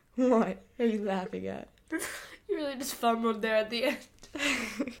 What are you laughing at? You really just fumbled there at the end.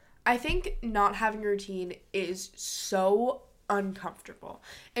 I think not having a routine is so uncomfortable.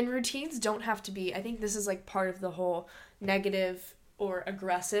 And routines don't have to be, I think this is like part of the whole negative or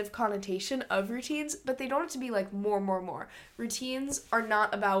aggressive connotation of routines, but they don't have to be like more. Routines are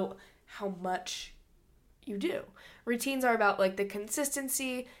not about how much you do. Routines are about like the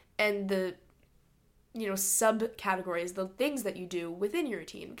consistency and the, subcategories, the things that you do within your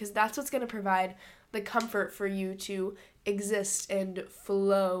routine, because that's what's going to provide the comfort for you to exist and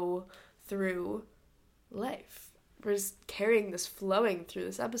flow through life. We're just carrying this flowing through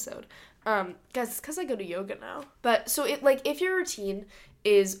this episode. Guys, it's because I go to yoga now. But so if your routine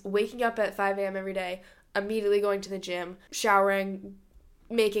is waking up at 5 a.m. every day, immediately going to the gym, showering,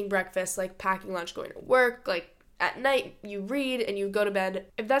 making breakfast, like packing lunch, going to work, like at night you read and you go to bed.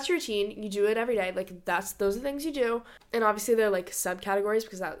 If that's your routine, you do it every day. Like those are the things you do. And obviously they're like subcategories,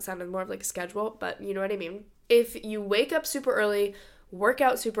 because that sounded more of like a schedule, but you know what I mean. If you wake up super early, work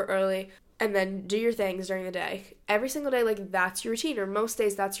out super early, and then do your things during the day, every single day, like that's your routine, or most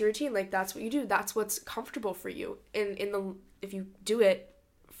days that's your routine. Like that's what you do. That's what's comfortable for you. If you do it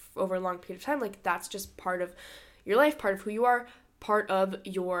over a long period of time, like that's just part of your life, part of who you are, part of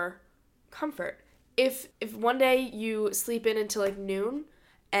your comfort. If one day you sleep in until like noon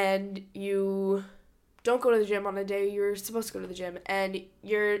and you don't go to the gym on a day you're supposed to go to the gym, and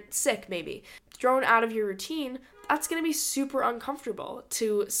you're sick maybe, thrown out of your routine, that's going to be super uncomfortable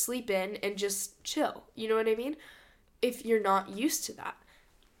to sleep in and just chill. You know what I mean? If you're not used to that.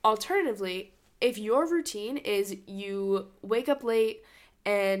 Alternatively, if your routine is you wake up late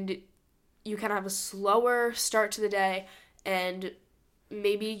and you kind of have a slower start to the day, and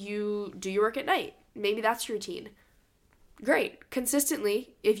maybe you do your work at night, maybe that's your routine. Great.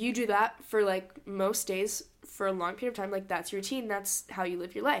 Consistently, if you do that for like most days for a long period of time, like that's your routine, that's how you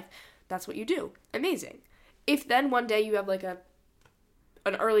live your life. That's what you do. Amazing. If then one day you have like an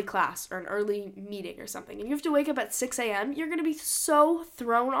early class or an early meeting or something, and you have to wake up at 6 a.m., you're going to be so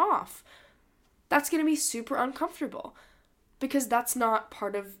thrown off. That's going to be super uncomfortable, because that's not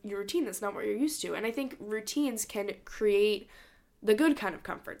part of your routine. That's not what you're used to. And I think routines can create the good kind of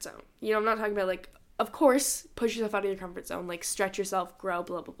comfort zone. I'm not talking about like, of course, push yourself out of your comfort zone, like stretch yourself, grow,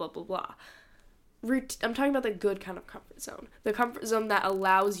 blah, blah, blah, blah, blah. I'm talking about the good kind of comfort zone. The comfort zone that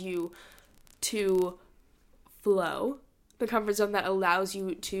allows you to flow. The comfort zone that allows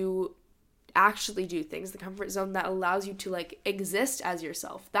you to actually do things. The comfort zone that allows you to like exist as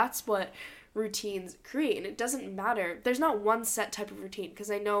yourself. That's what routines create. And it doesn't matter. There's not one set type of routine,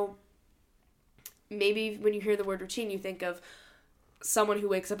 because I know maybe when you hear the word routine, you think of someone who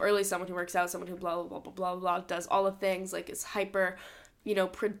wakes up early, someone who works out, someone who blah, blah, blah, blah, blah, blah, does all the things, like is hyper,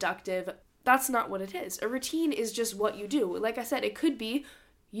 productive. That's not what it is. A routine is just what you do. Like I said, it could be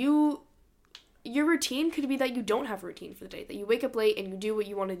your routine could be that you don't have a routine for the day, that you wake up late and you do what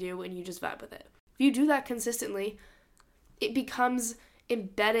you want to do and you just vibe with it. If you do that consistently, it becomes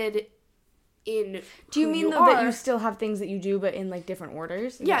embedded in Do you mean though that you still have things that you do but in like different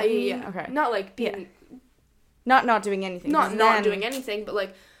orders? Yeah. Okay. Not like being not doing anything. Not doing anything, but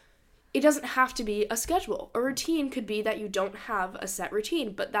like it doesn't have to be a schedule. A routine could be that you don't have a set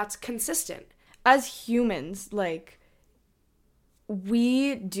routine, but that's consistent. as humans, like,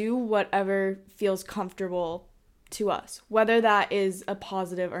 we do whatever feels comfortable to us, whether that is a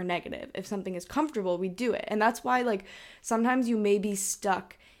positive or negative. If something is comfortable, we do it. And that's why, like, sometimes you may be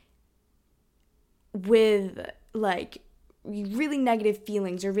stuck with, like, really negative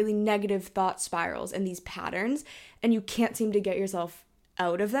feelings or really negative thought spirals and these patterns, and you can't seem to get yourself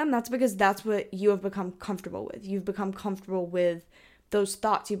out of them. That's because that's what you have become comfortable with. You've become comfortable with those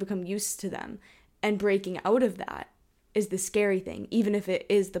thoughts. You've become used to them. And breaking out of that is the scary thing, even if it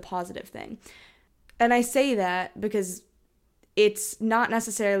is the positive thing. And I say that because it's not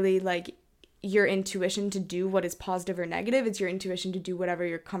necessarily like your intuition to do what is positive or negative. It's your intuition to do whatever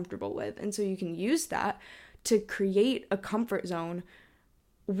you're comfortable with. And so you can use that to create a comfort zone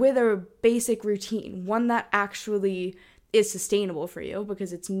with a basic routine, one that actually is sustainable for you,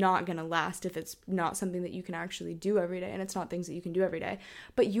 because it's not going to last if it's not something that you can actually do every day, and it's not things that you can do every day.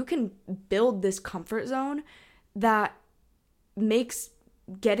 But you can build this comfort zone that makes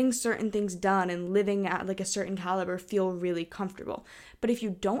getting certain things done and living at like a certain caliber feel really comfortable. But if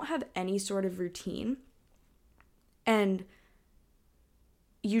you don't have any sort of routine and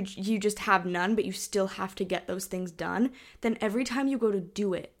you just have none, but you still have to get those things done, then every time you go to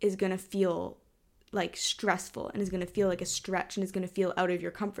do it is going to feel like stressful and is going to feel like a stretch and is going to feel out of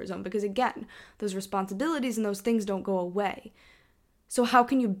your comfort zone, because again, those responsibilities and those things don't go away. So how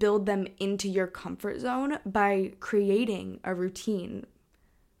can you build them into your comfort zone? By creating a routine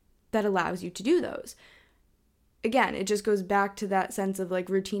that allows you to do those. Again, it just goes back to that sense of like,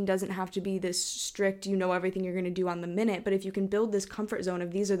 routine doesn't have to be this strict, you know everything you're going to do on the minute. But if you can build this comfort zone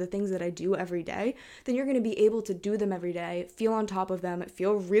of these are the things that I do every day, then you're going to be able to do them every day, feel on top of them,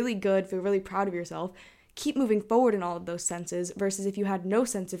 feel really good, feel really proud of yourself, keep moving forward in all of those senses. Versus if you had no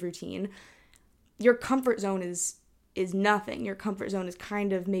sense of routine, your comfort zone is nothing. Your comfort zone is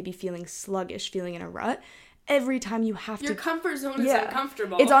kind of maybe feeling sluggish, feeling in a rut. Every time you have your comfort zone is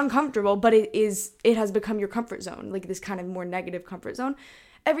uncomfortable. It's uncomfortable, but it has become your comfort zone, like this kind of more negative comfort zone.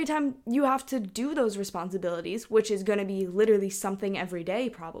 Every time you have to do those responsibilities, which is going to be literally something every day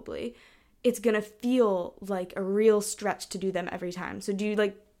probably, it's going to feel like a real stretch to do them every time. So do you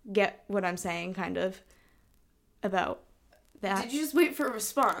like get what I'm saying kind of about that? Did you just wait for a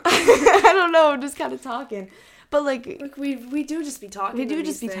response? I don't know, I'm just kind of talking. But like we do just be talking. We do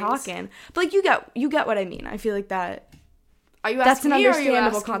just be talking. But like you get what I mean. I feel like that. Are you that's asking an me understandable or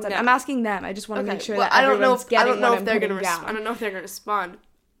are you concept. them? I'm asking them. I just want to make sure that I don't know if they're gonna respond. I don't know if they're gonna respond.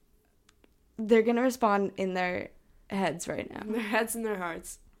 They're gonna respond in their heads right now. In their heads and their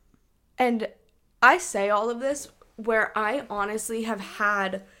hearts. And I say all of this where I honestly have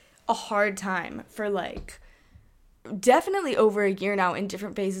had a hard time for like definitely over a year now in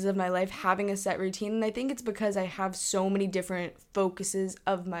different phases of my life having a set routine. And I think it's because I have so many different focuses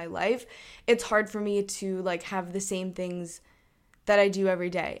of my life. It's hard for me to like have the same things that I do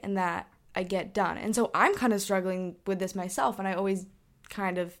every day and that I get done. And so I'm kind of struggling with this myself, and I always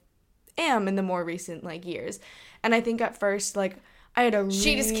kind of am in the more recent like years. And I think at first like I had a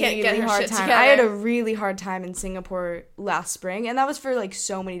really hard time. I had a really hard time in Singapore last spring, and that was for like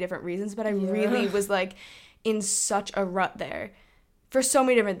so many different reasons, but I really was like in such a rut there for so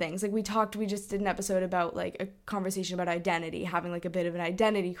many different things. Like we just did an episode about like a conversation about identity, having like a bit of an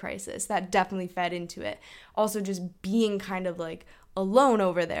identity crisis that definitely fed into it. Also just being kind of like alone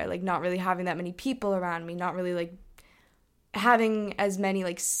over there, like not really having that many people around me, not really like having as many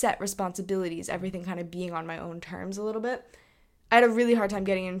like set responsibilities, everything kind of being on my own terms a little bit. I had a really hard time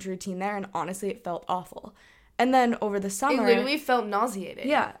getting into routine there, and honestly it felt awful. And then over the summer, it literally felt nauseating.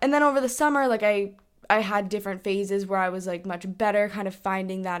 Yeah. And then over the summer, like I had different phases where I was like much better kind of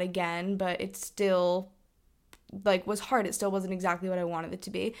finding that again, but it still like was hard. It still wasn't exactly what I wanted it to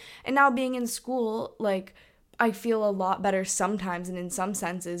be. And now being in school, like I feel a lot better sometimes and in some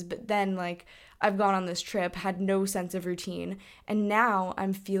senses, but then like I've gone on this trip, had no sense of routine, and now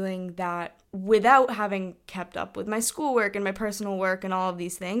I'm feeling that without having kept up with my schoolwork and my personal work and all of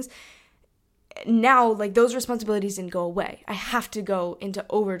these things, now like those responsibilities didn't go away. I have to go into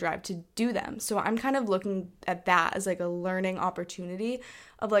overdrive to do them. So I'm kind of looking at that as like a learning opportunity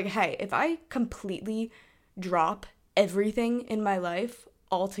of like, hey, if I completely drop everything in my life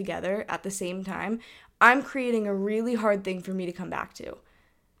all together at the same time, I'm creating a really hard thing for me to come back to.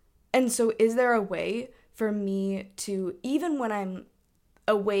 And so is there a way for me to, even when I'm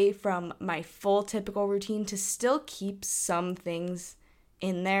away from my full typical routine, to still keep some things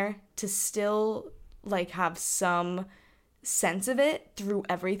in there, to still like have some sense of it through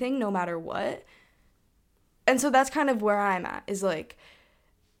everything, no matter what? And so that's kind of where I'm at, is like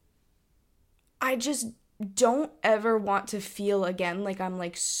I just don't ever want to feel again like I'm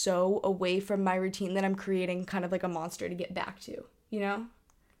like so away from my routine that I'm creating kind of like a monster to get back to, you know?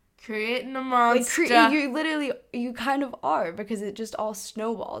 Creating a monster. You kind of are, because it just all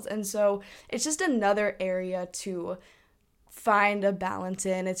snowballs. And so it's just another area to find a balance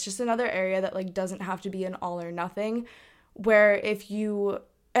in. It's just another area that like doesn't have to be an all or nothing, where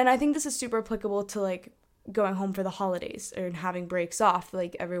and I think this is super applicable to like going home for the holidays or having breaks off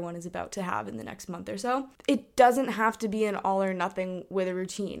like everyone is about to have in the next month or so. It doesn't have to be an all or nothing with a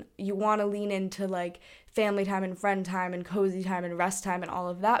routine. You want to lean into like family time and friend time and cozy time and rest time and all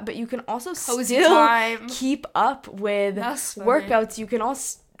of that, but you can also keep up with workouts. You can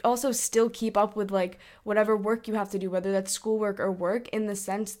also still keep up with like whatever work you have to do, whether that's schoolwork or work, in the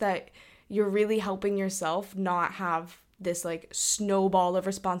sense that you're really helping yourself not have this like snowball of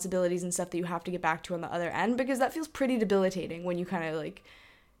responsibilities and stuff that you have to get back to on the other end, because that feels pretty debilitating when you kind of like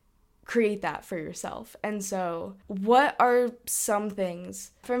create that for yourself. And so what are some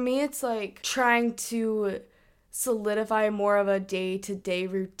things? For me, it's like trying to solidify more of a day-to-day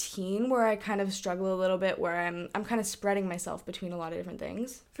routine where I kind of struggle a little bit, where I'm kind of spreading myself between a lot of different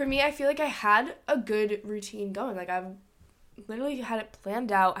things. For me, I feel like I had a good routine going. Like I've literally had it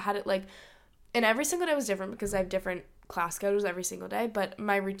planned out, had it like, and every single day was different because I have different class schedules every single day, but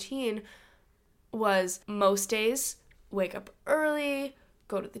my routine was most days wake up early,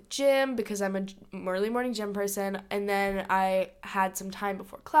 go to the gym because I'm an early morning gym person, and then I had some time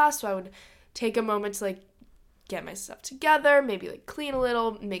before class, so I would take a moment to like get my stuff together, maybe like clean a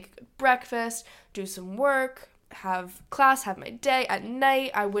little, make a good breakfast, do some work, have class, have my day. At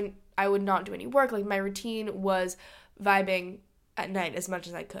night I would not do any work. Like my routine was vibing at night as much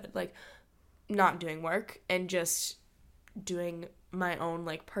as I could, like not doing work and just doing my own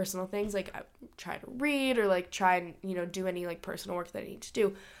like personal things. Like I try to read or like try and, you know, do any like personal work that I need to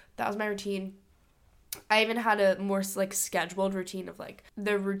do. That was my routine. I even had a more like scheduled routine of like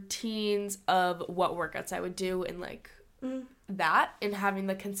the routines of what workouts I would do, and like that, and having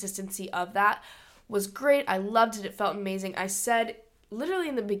the consistency of that was great. I loved it. It felt amazing. I said literally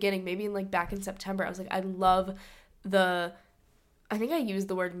in the beginning, maybe in like back in September, I was like, I love I think I used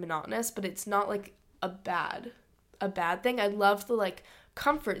the word monotonous, but it's not like a bad thing. I loved the like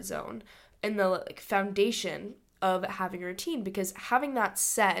comfort zone and the like foundation of having a routine, because having that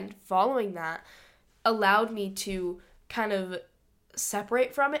set and following that allowed me to kind of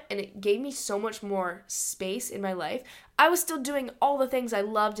separate from it, and it gave me so much more space in my life. I was still doing all the things I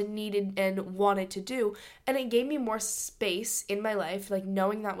loved and needed and wanted to do, and it gave me more space in my life, like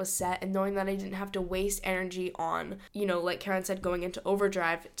knowing that was set and knowing that I didn't have to waste energy on, you know, like Karen said, going into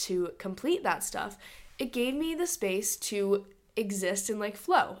overdrive to complete that stuff. It gave me the space to exist in like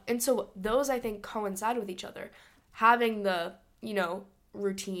flow. And so those, I think, coincide with each other. Having the, you know,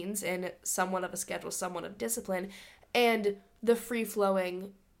 routines and somewhat of a schedule, somewhat of discipline, and the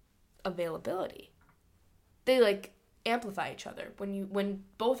free-flowing availability. They like amplify each other. When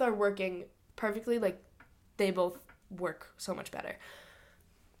both are working perfectly, like they both work so much better.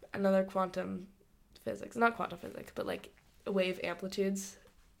 Another quantum physics, not quantum physics, but like wave amplitudes,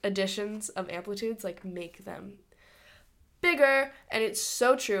 additions of amplitudes like make them bigger, and it's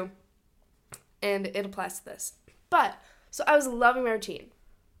so true, and it applies to this. But so I was loving my routine,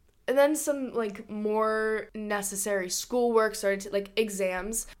 and then some like more necessary schoolwork started to, like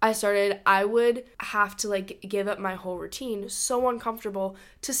exams. I would have to like give up my whole routine, so uncomfortable,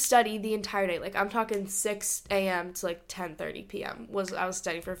 to study the entire day. Like I'm talking 6 a.m. to like 10:30 p.m. I was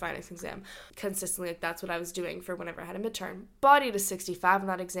studying for a finance exam consistently. Like that's what I was doing for whenever I had a midterm. Bodied to 65 on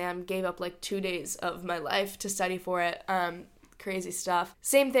that exam, gave up like 2 days of my life to study for it. Crazy stuff.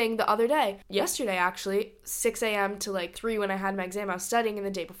 Same thing the other day. Yesterday, actually, 6 a.m. to like 3 when I had my exam, I was studying, and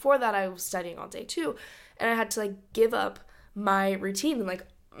the day before that, I was studying all day too. And I had to like give up my routine and like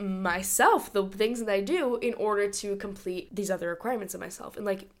myself, the things that I do, in order to complete these other requirements of myself. And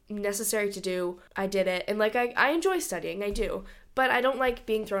like necessary to do, I did it. And like I enjoy studying, I do. But I don't like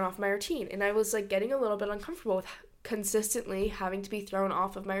being thrown off my routine. And I was like getting a little bit uncomfortable with consistently having to be thrown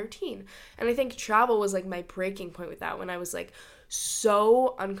off of my routine. And I think travel was like my breaking point with that, when I was like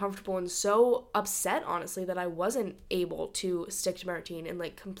so uncomfortable and so upset, honestly, that I wasn't able to stick to my routine and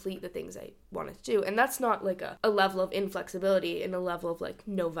like complete the things I wanted to do. And that's not like a level of inflexibility and a level of like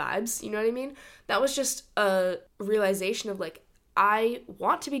no vibes, you know what I mean? That was just a realization of like, I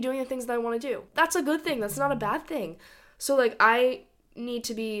want to be doing the things that I want to do. That's a good thing. That's not a bad thing. So like I need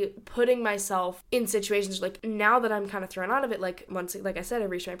to be putting myself in situations like, now that I'm kind of thrown out of it, like once, like I said, I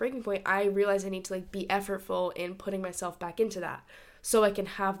reached my breaking point, I realize I need to like be effortful in putting myself back into that, so I can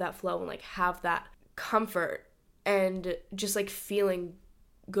have that flow and like have that comfort and just like feeling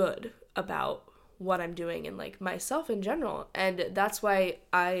good about what I'm doing and like myself in general. And that's why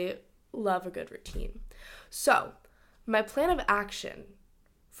I love a good routine. So my plan of action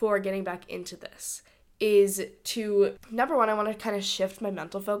for getting back into this is to, number one, I want to kind of shift my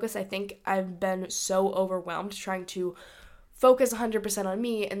mental focus. I think I've been so overwhelmed trying to focus 100% on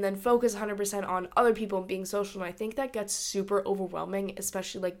me and then focus 100% on other people and being social. And I think that gets super overwhelming,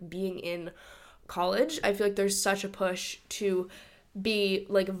 especially like being in college. I feel like there's such a push to be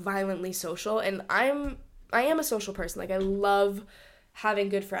like violently social, and I am a social person. Like I love having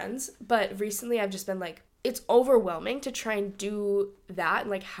good friends, but recently I've just been like, it's overwhelming to try and do that and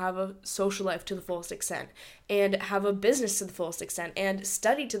like have a social life to the fullest extent and have a business to the fullest extent and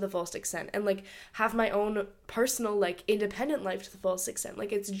study to the fullest extent and like have my own personal like independent life to the fullest extent.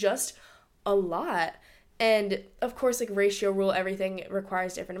 Like it's just a lot. And of course, like ratio rule, everything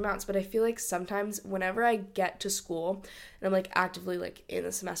requires different amounts. But I feel like sometimes whenever I get to school and I'm like actively like in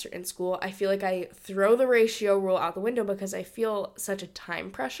the semester in school, I feel like I throw the ratio rule out the window because I feel such a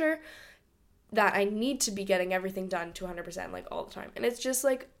time pressure that I need to be getting everything done to 100% like all the time. And it's just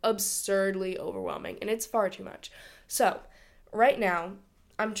like absurdly overwhelming and it's far too much. So right now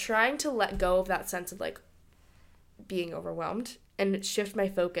I'm trying to let go of that sense of like being overwhelmed and shift my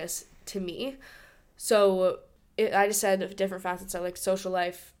focus to me. So I just said different facets are like social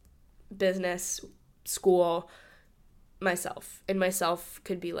life, business, school, myself. And myself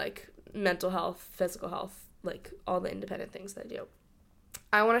could be like mental health, physical health, like all the independent things that I do.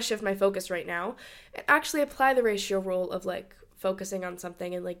 I want to shift my focus right now and actually apply the ratio rule of like focusing on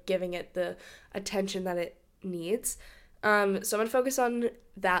something and like giving it the attention that it needs. So I'm going to focus on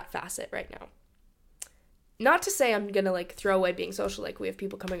that facet right now. Not to say I'm going to like throw away being social. Like we have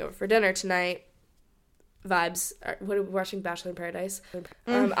people coming over for dinner tonight. Vibes. What are we watching? Bachelor in Paradise.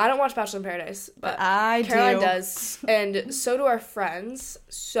 I don't watch Bachelor in Paradise, but Caroline does, and so do our friends.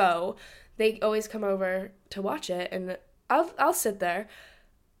 So they always come over to watch it, and I'll sit there.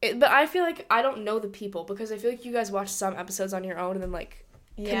 But I feel like I don't know the people because I feel like you guys watch some episodes on your own and then like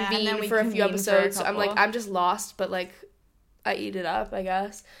convene for a few episodes. So I'm like I'm just lost, but like I eat it up, I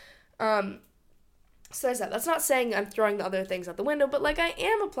guess. So there's that. That's not saying I'm throwing the other things out the window, but like I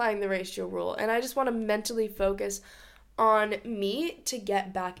am applying the ratio rule, and I just want to mentally focus on me to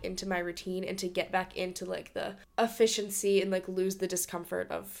get back into my routine and to get back into like the efficiency and like lose the discomfort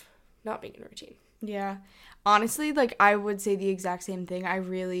of not being in a routine. Yeah. Honestly, like I would say the exact same thing. I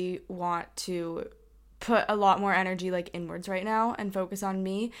really want to put a lot more energy like inwards right now and focus on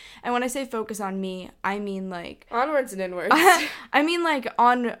me. And when I say focus on me, I mean like onwards and inwards. I mean like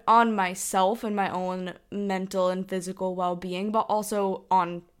on myself and my own mental and physical well-being, but also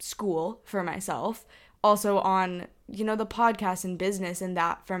on school for myself, also on, you know, the podcast and business and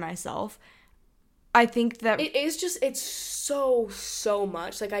that for myself. I think that it's so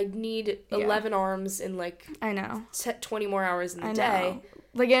much. Like I need 11 arms in like I know 20 more hours in the day.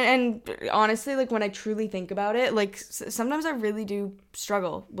 Like, and honestly, like, when I truly think about it, like, sometimes I really do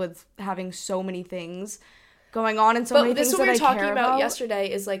struggle with having so many things going on and so many things that I care about. But this is what we were talking about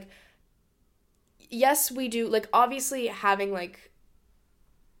yesterday is, like, yes, we do, like, obviously having, like,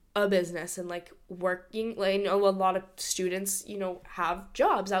 a business and, like, working, like, I know a lot of students, you know, have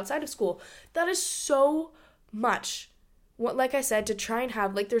jobs outside of school. That is so much. What, like I said, to try and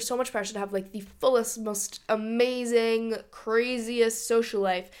have, like, there's so much pressure to have, like, the fullest, most amazing, craziest social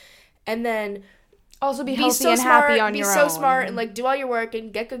life, and then also be healthy and happy on your own. Be so smart and, like, do all your work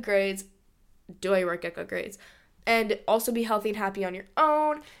and get good grades. Do all your work, get good grades. And also be healthy and happy on your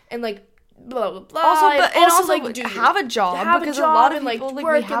own, and, like, blah, blah, blah. Also like, have a job, because a lot of people, like,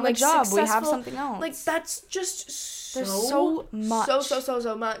 we have a job, we have something else. Like, that's just so much.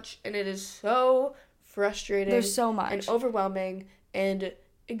 So much, and it is so frustrating. There's so much. And overwhelming and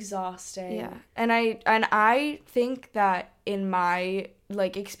exhausting. Yeah. And I think that in my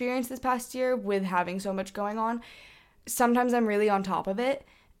like experience this past year with having so much going on, sometimes I'm really on top of it,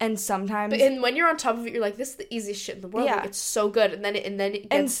 and sometimes and when you're on top of it, you're like, this is the easiest shit in the world. Yeah. Like, it's so good, and then it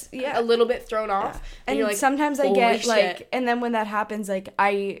gets a little bit thrown off. Yeah. And you're like, sometimes I get like, and then when that happens, like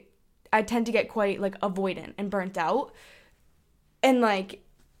I tend to get quite like avoidant and burnt out, and like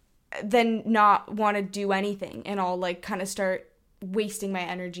then not want to do anything, and I'll like kind of start wasting my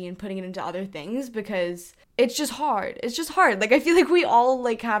energy and putting it into other things because it's just hard. Like I feel like we all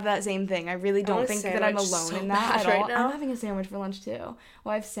like have that same thing. I really don't think that I'm alone in that at all. Now. I'm having a sandwich for lunch too. Well,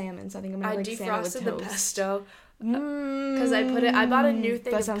 I have salmon, so I think I'm gonna like salmon with toast. I defrosted the pesto because I bought a new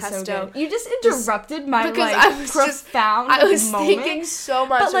thing of pesto. So good. You just interrupted my like profound moment. I was thinking so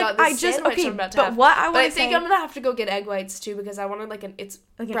much about this sandwich I'm about to have. What I I think I'm gonna have to go get egg whites too because I wanted like it's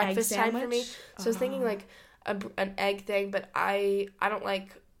like breakfast time for me. So I was thinking like an egg thing, but I don't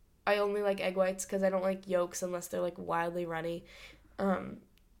like I only like egg whites because I don't like yolks unless they're like wildly runny.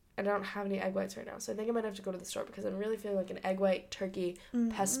 I don't have any egg whites right now, so I think I might have to go to the store because I'm really feeling like an egg white, turkey,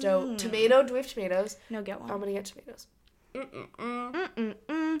 pesto, tomato. Do we have tomatoes? No, get one. I'm gonna get tomatoes.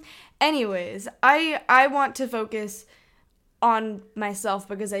 Anyways, I want to focus on myself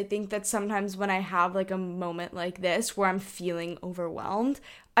because I think that sometimes when I have like a moment like this where I'm feeling overwhelmed,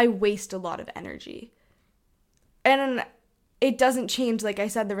 I waste a lot of energy. And it doesn't change, like I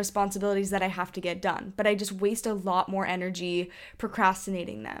said, the responsibilities that I have to get done, but I just waste a lot more energy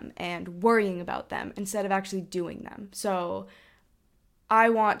procrastinating them and worrying about them instead of actually doing them. So I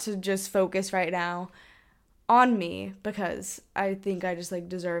want to just focus right now on me because I think I just like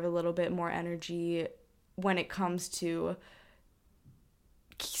deserve a little bit more energy when it comes to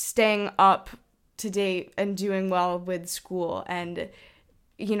staying up to date and doing well with school and,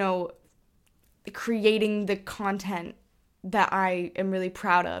 you know, creating the content that I am really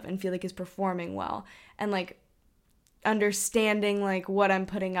proud of and feel like is performing well, and like understanding like what I'm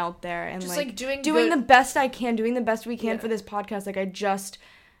putting out there and Just like doing the best I can, doing the best we can Yeah. for this podcast. Like I just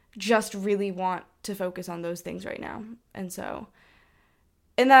really want to focus on those things right now. And so,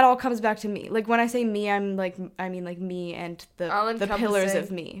 and that all comes back to me. Like when I say me, I mean like me and the pillars of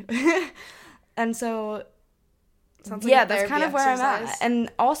me. And so Sounds like yeah, a that's kind of therapy where I'm exercise. at.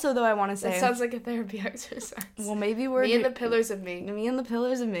 And also, though, I want to say... That sounds like a therapy exercise. Well, maybe we're... Me and the pillars of me. Me and the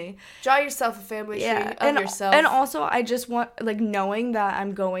pillars of me. Draw yourself a family tree of and, yourself. And also, I just want, like, knowing that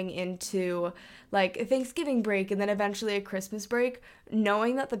I'm going into, like, a Thanksgiving break and then eventually a Christmas break,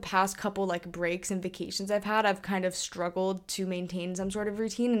 knowing that the past couple, like, breaks and vacations I've had, I've kind of struggled to maintain some sort of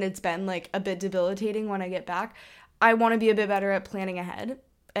routine, and it's been, like, a bit debilitating when I get back. I want to be a bit better at planning ahead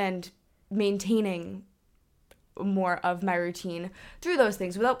and maintaining more of my routine through those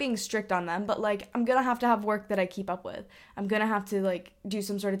things without being strict on them, but like I'm gonna have to have work that I keep up with. I'm gonna have to like do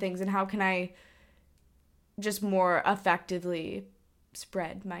some sort of things, and how can I just more effectively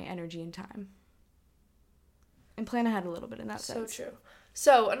spread my energy and time and plan ahead a little bit in that sense. So true.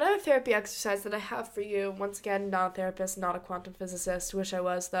 So another therapy exercise that I have for you, once again, not a therapist, not a quantum physicist, wish I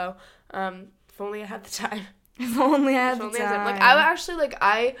was though, if only I had the time. If only I had the time. Like I would actually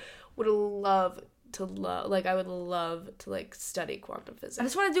I would love to like study quantum physics. I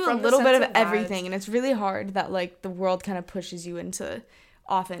just want to do a From the little bit sense of of everything, vibes. and it's really hard that like the world kind of pushes you into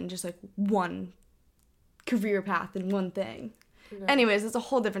often just like one career path and one thing. No. Anyways, it's a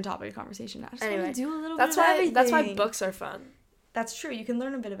whole different topic of conversation now. I just Anyway, want to do a little That's bit of why everything. that's why books are fun. That's true. You can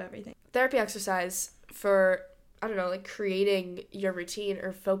learn a bit of everything. Therapy exercise for, I don't know, like creating your routine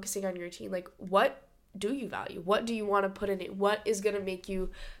or focusing on your routine. Like, what do you value? What do you want to put in it? What is going to make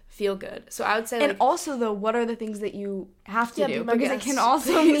you feel good? So I would say, And also, though, what are the things that you have to Yeah, do? be my Because guest, it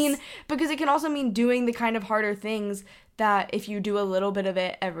please. can also mean doing the kind of harder things that if you do a little bit of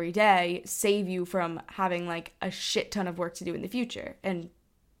it every day, save you from having like a shit ton of work to do in the future. And,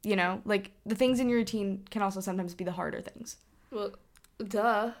 you know, like the things in your routine can also sometimes be the harder things. well,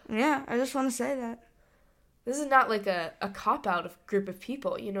 duh. Yeah, I just want to say that. This is not like a cop-out of group of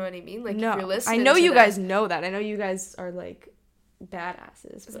people, you know what I mean? Like, No, if you're listening I know to you this, guys know that. I know you guys are like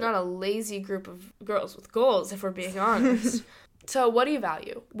badasses. It's not a lazy group of girls with goals, if we're being honest. So what do you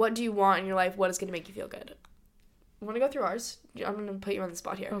value? What do you want in your life? What is going to make you feel good? Want to go through ours? I'm going to put you on the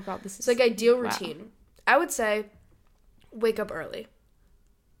spot here. Oh god, this is It's like ideal wow. routine. I would say wake up early.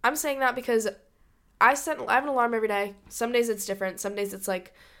 I'm saying that because I have an alarm every day. Some days it's different. Some days it's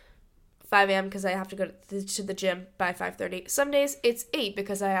like 5 a.m. because I have to go to the gym by 5:30. Some days it's 8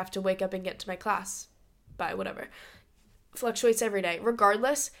 because I have to wake up and get to my class by whatever. Fluctuates every day.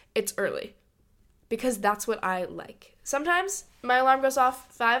 Regardless, it's early because that's what I like. Sometimes my alarm goes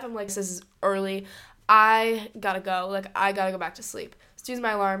off 5. I'm like, this is early. I gotta go. Like, I gotta go back to sleep. Snooze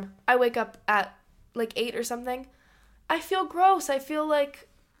my alarm. I wake up at like 8 or something. I feel gross. I feel like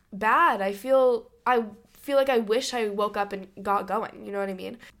bad. I feel like I wish I woke up and got going. You know what I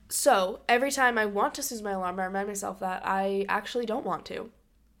mean? So every time I want to snooze my alarm, I remind myself that I actually don't want to.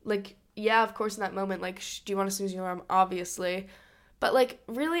 Like, yeah, of course in that moment, like, do you want to snooze your alarm? Obviously. But like,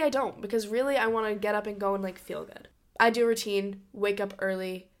 really I don't, because really I want to get up and go and like feel good. I do a routine, wake up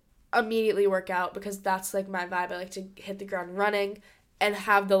early, immediately work out, because that's like my vibe. I like to hit the ground running and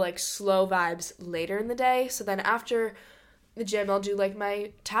have the like slow vibes later in the day. So then after the gym, I'll do like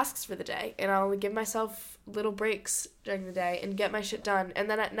my tasks for the day, and I'll give myself little breaks during the day and get my shit done. And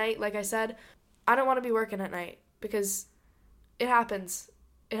then at night, like I said, I don't want to be working at night because it happens.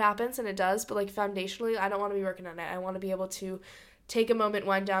 It happens and it does, but like foundationally, I don't want to be working at night. I want to be able to take a moment,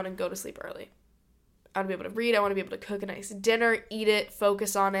 wind down, and go to sleep early. I want to be able to read. I want to be able to cook a nice dinner, eat it,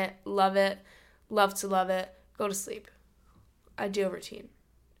 focus on it, love to love it, go to sleep. I do a routine.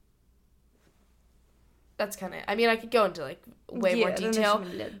 that's kind of, I mean, I could go into, like, way more then there's detail, so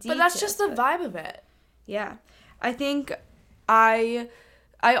many little but that's just the details, but- vibe of it. Yeah. I think I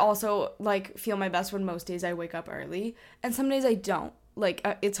also, like, feel my best when most days I wake up early, and some days I don't. Like,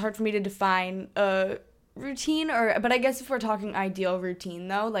 it's hard for me to define a routine, but I guess if we're talking ideal routine,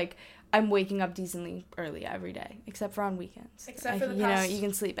 though, like, I'm waking up decently early every day, except for on weekends. Except for the you past- know, you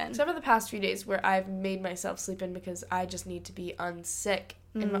can sleep in. Except for the past few days where I've made myself sleep in because I just need to be unsick.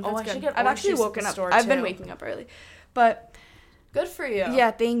 And I should get I've orange actually juice at woken the up. store, I've been too. waking up early, but Good for you.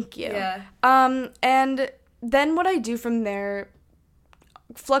 yeah, thank you. Yeah. And then what I do from there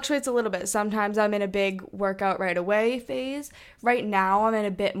fluctuates a little bit. Sometimes I'm in a big workout right away phase. Right now, I'm in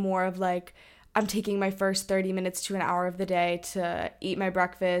a bit more of like, I'm taking my first 30 minutes to an hour of the day to eat my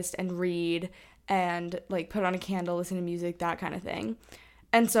breakfast and read and like put on a candle, listen to music, that kind of thing.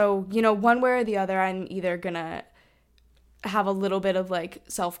 And so, you know, one way or the other, I'm either gonna have a little bit of like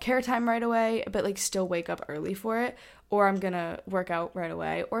self-care time right away, but like still wake up early for it, or I'm gonna work out right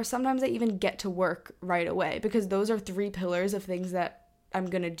away, or sometimes I even get to work right away, because those are 3 pillars of things that I'm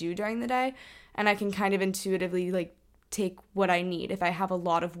gonna do during the day, and I can kind of intuitively like take what I need. If I have a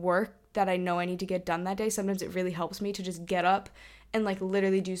lot of work that I know I need to get done that day, sometimes it really helps me to just get up and like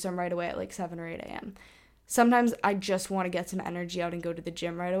literally do some right away at like 7 or 8 a.m. Sometimes I just want to get some energy out and go to the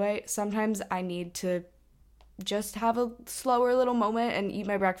gym right away. Sometimes I need to just have a slower little moment and eat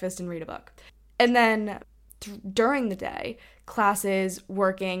my breakfast and read a book. And then during the day, classes,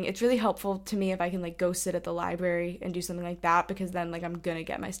 working, it's really helpful to me if I can like go sit at the library and do something like that, because then like I'm gonna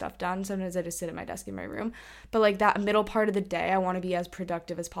get my stuff done. Sometimes I just sit at my desk in my room, but like that middle part of the day, I want to be as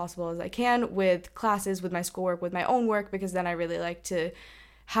productive as possible as I can with classes, with my schoolwork, with my own work, because then I really like to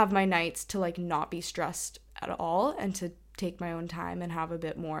have my nights to like not be stressed at all and to take my own time and have a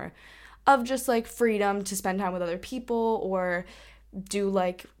bit more of just like freedom to spend time with other people, or do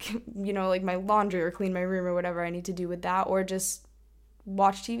like, you know, like my laundry or clean my room or whatever I need to do with that, or just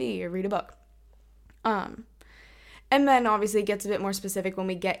watch TV or read a book. And then obviously it gets a bit more specific when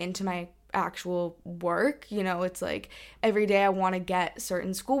we get into my actual work. You know, it's like every day I want to get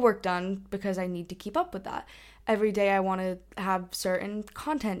certain schoolwork done because I need to keep up with that. Every day I want to have certain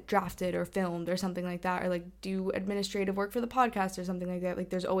content drafted or filmed or something like that, or like do administrative work for the podcast or something like that. Like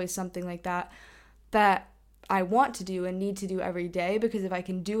there's always something like that that I want to do and need to do every day, because if I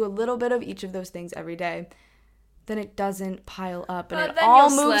can do a little bit of each of those things every day, then it doesn't pile up and it all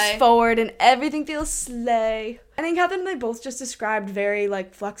moves forward and everything feels slay. I think Catherine and I both just described very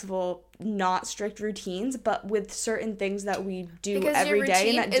like flexible, not strict routines, but with certain things that we do Because every your day, and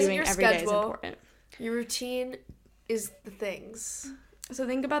routine that isn't doing your every day is schedule. important. Your routine is the things. So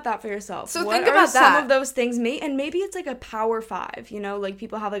think about that for yourself. So what think are about some that. of those things, and maybe it's like a power 5, you know, like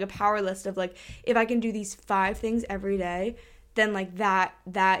people have like a power list of like, if I can do these 5 things every day, then like that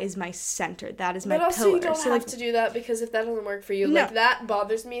is my center, that is my But also pillar. you don't so have like, to do that, because if that doesn't work for you, No. like that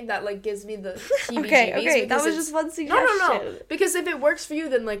bothers me, that like gives me the heebie-jeebies. okay, that because was it's- just one suggestion. No. Because if it works for you,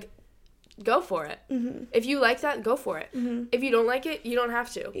 then like go for it. Mm-hmm. If you like that, go for it. Mm-hmm. If you don't like it, you don't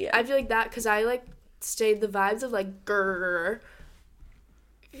have to. Yeah. I feel like that, because I like stayed the vibes of like grrr.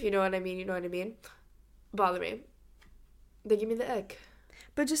 If you know what I mean, bother me. They give me the ick.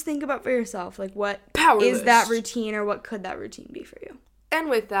 But just think about for yourself, like what Power is that list. routine, or what could that routine be for you? And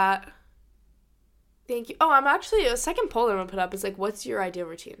with that, thank you. Oh, I'm actually, a second poll I'm going to put up is like, what's your ideal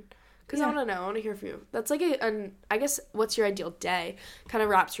routine? Because I Yeah. want to know. I want to hear from you. That's like I guess, what's your ideal day? Kind of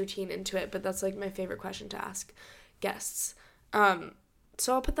wraps routine into it, but that's like my favorite question to ask guests.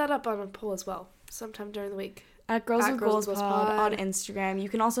 So I'll put that up on a poll as well sometime during the week. At Girls At with Girls Goals with Pod Pod. on Instagram. You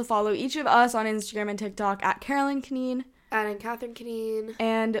can also follow each of us on Instagram and TikTok at Carolyn Kneen. And Catherine Canine.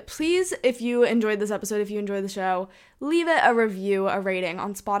 And please, if you enjoyed this episode, if you enjoyed the show, leave it a review, a rating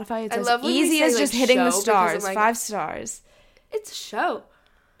on Spotify. It's I as love when we easy say, as like, just hitting show, the because stars. I'm like, 5 stars. It's a show.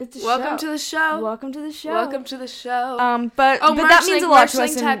 It's a Welcome show. to the show. Welcome to the show. Welcome to the show. But Oh, that merch means link, a lot merch to us,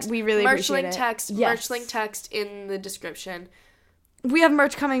 link and text, we really merch appreciate link it. text, Yes. merch link text in the description. We have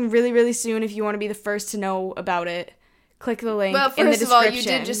merch coming really, really soon. If you want to be the first to know about it, click the link Well, in the first of all,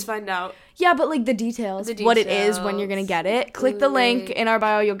 description. you did just find out. Yeah, but like the details, what it is, when you're gonna get it. Click the link in our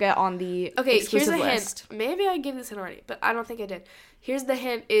bio. You'll get on the Okay, here's exclusive a list. hint. Maybe I gave this hint already, but I don't think I did. Here's the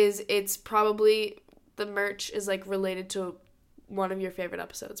hint: is it's probably the merch is like related to one of your favorite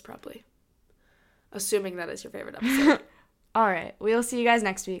episodes, probably. Assuming that is your favorite episode. All right, we'll see you guys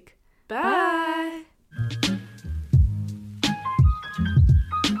next week. Bye.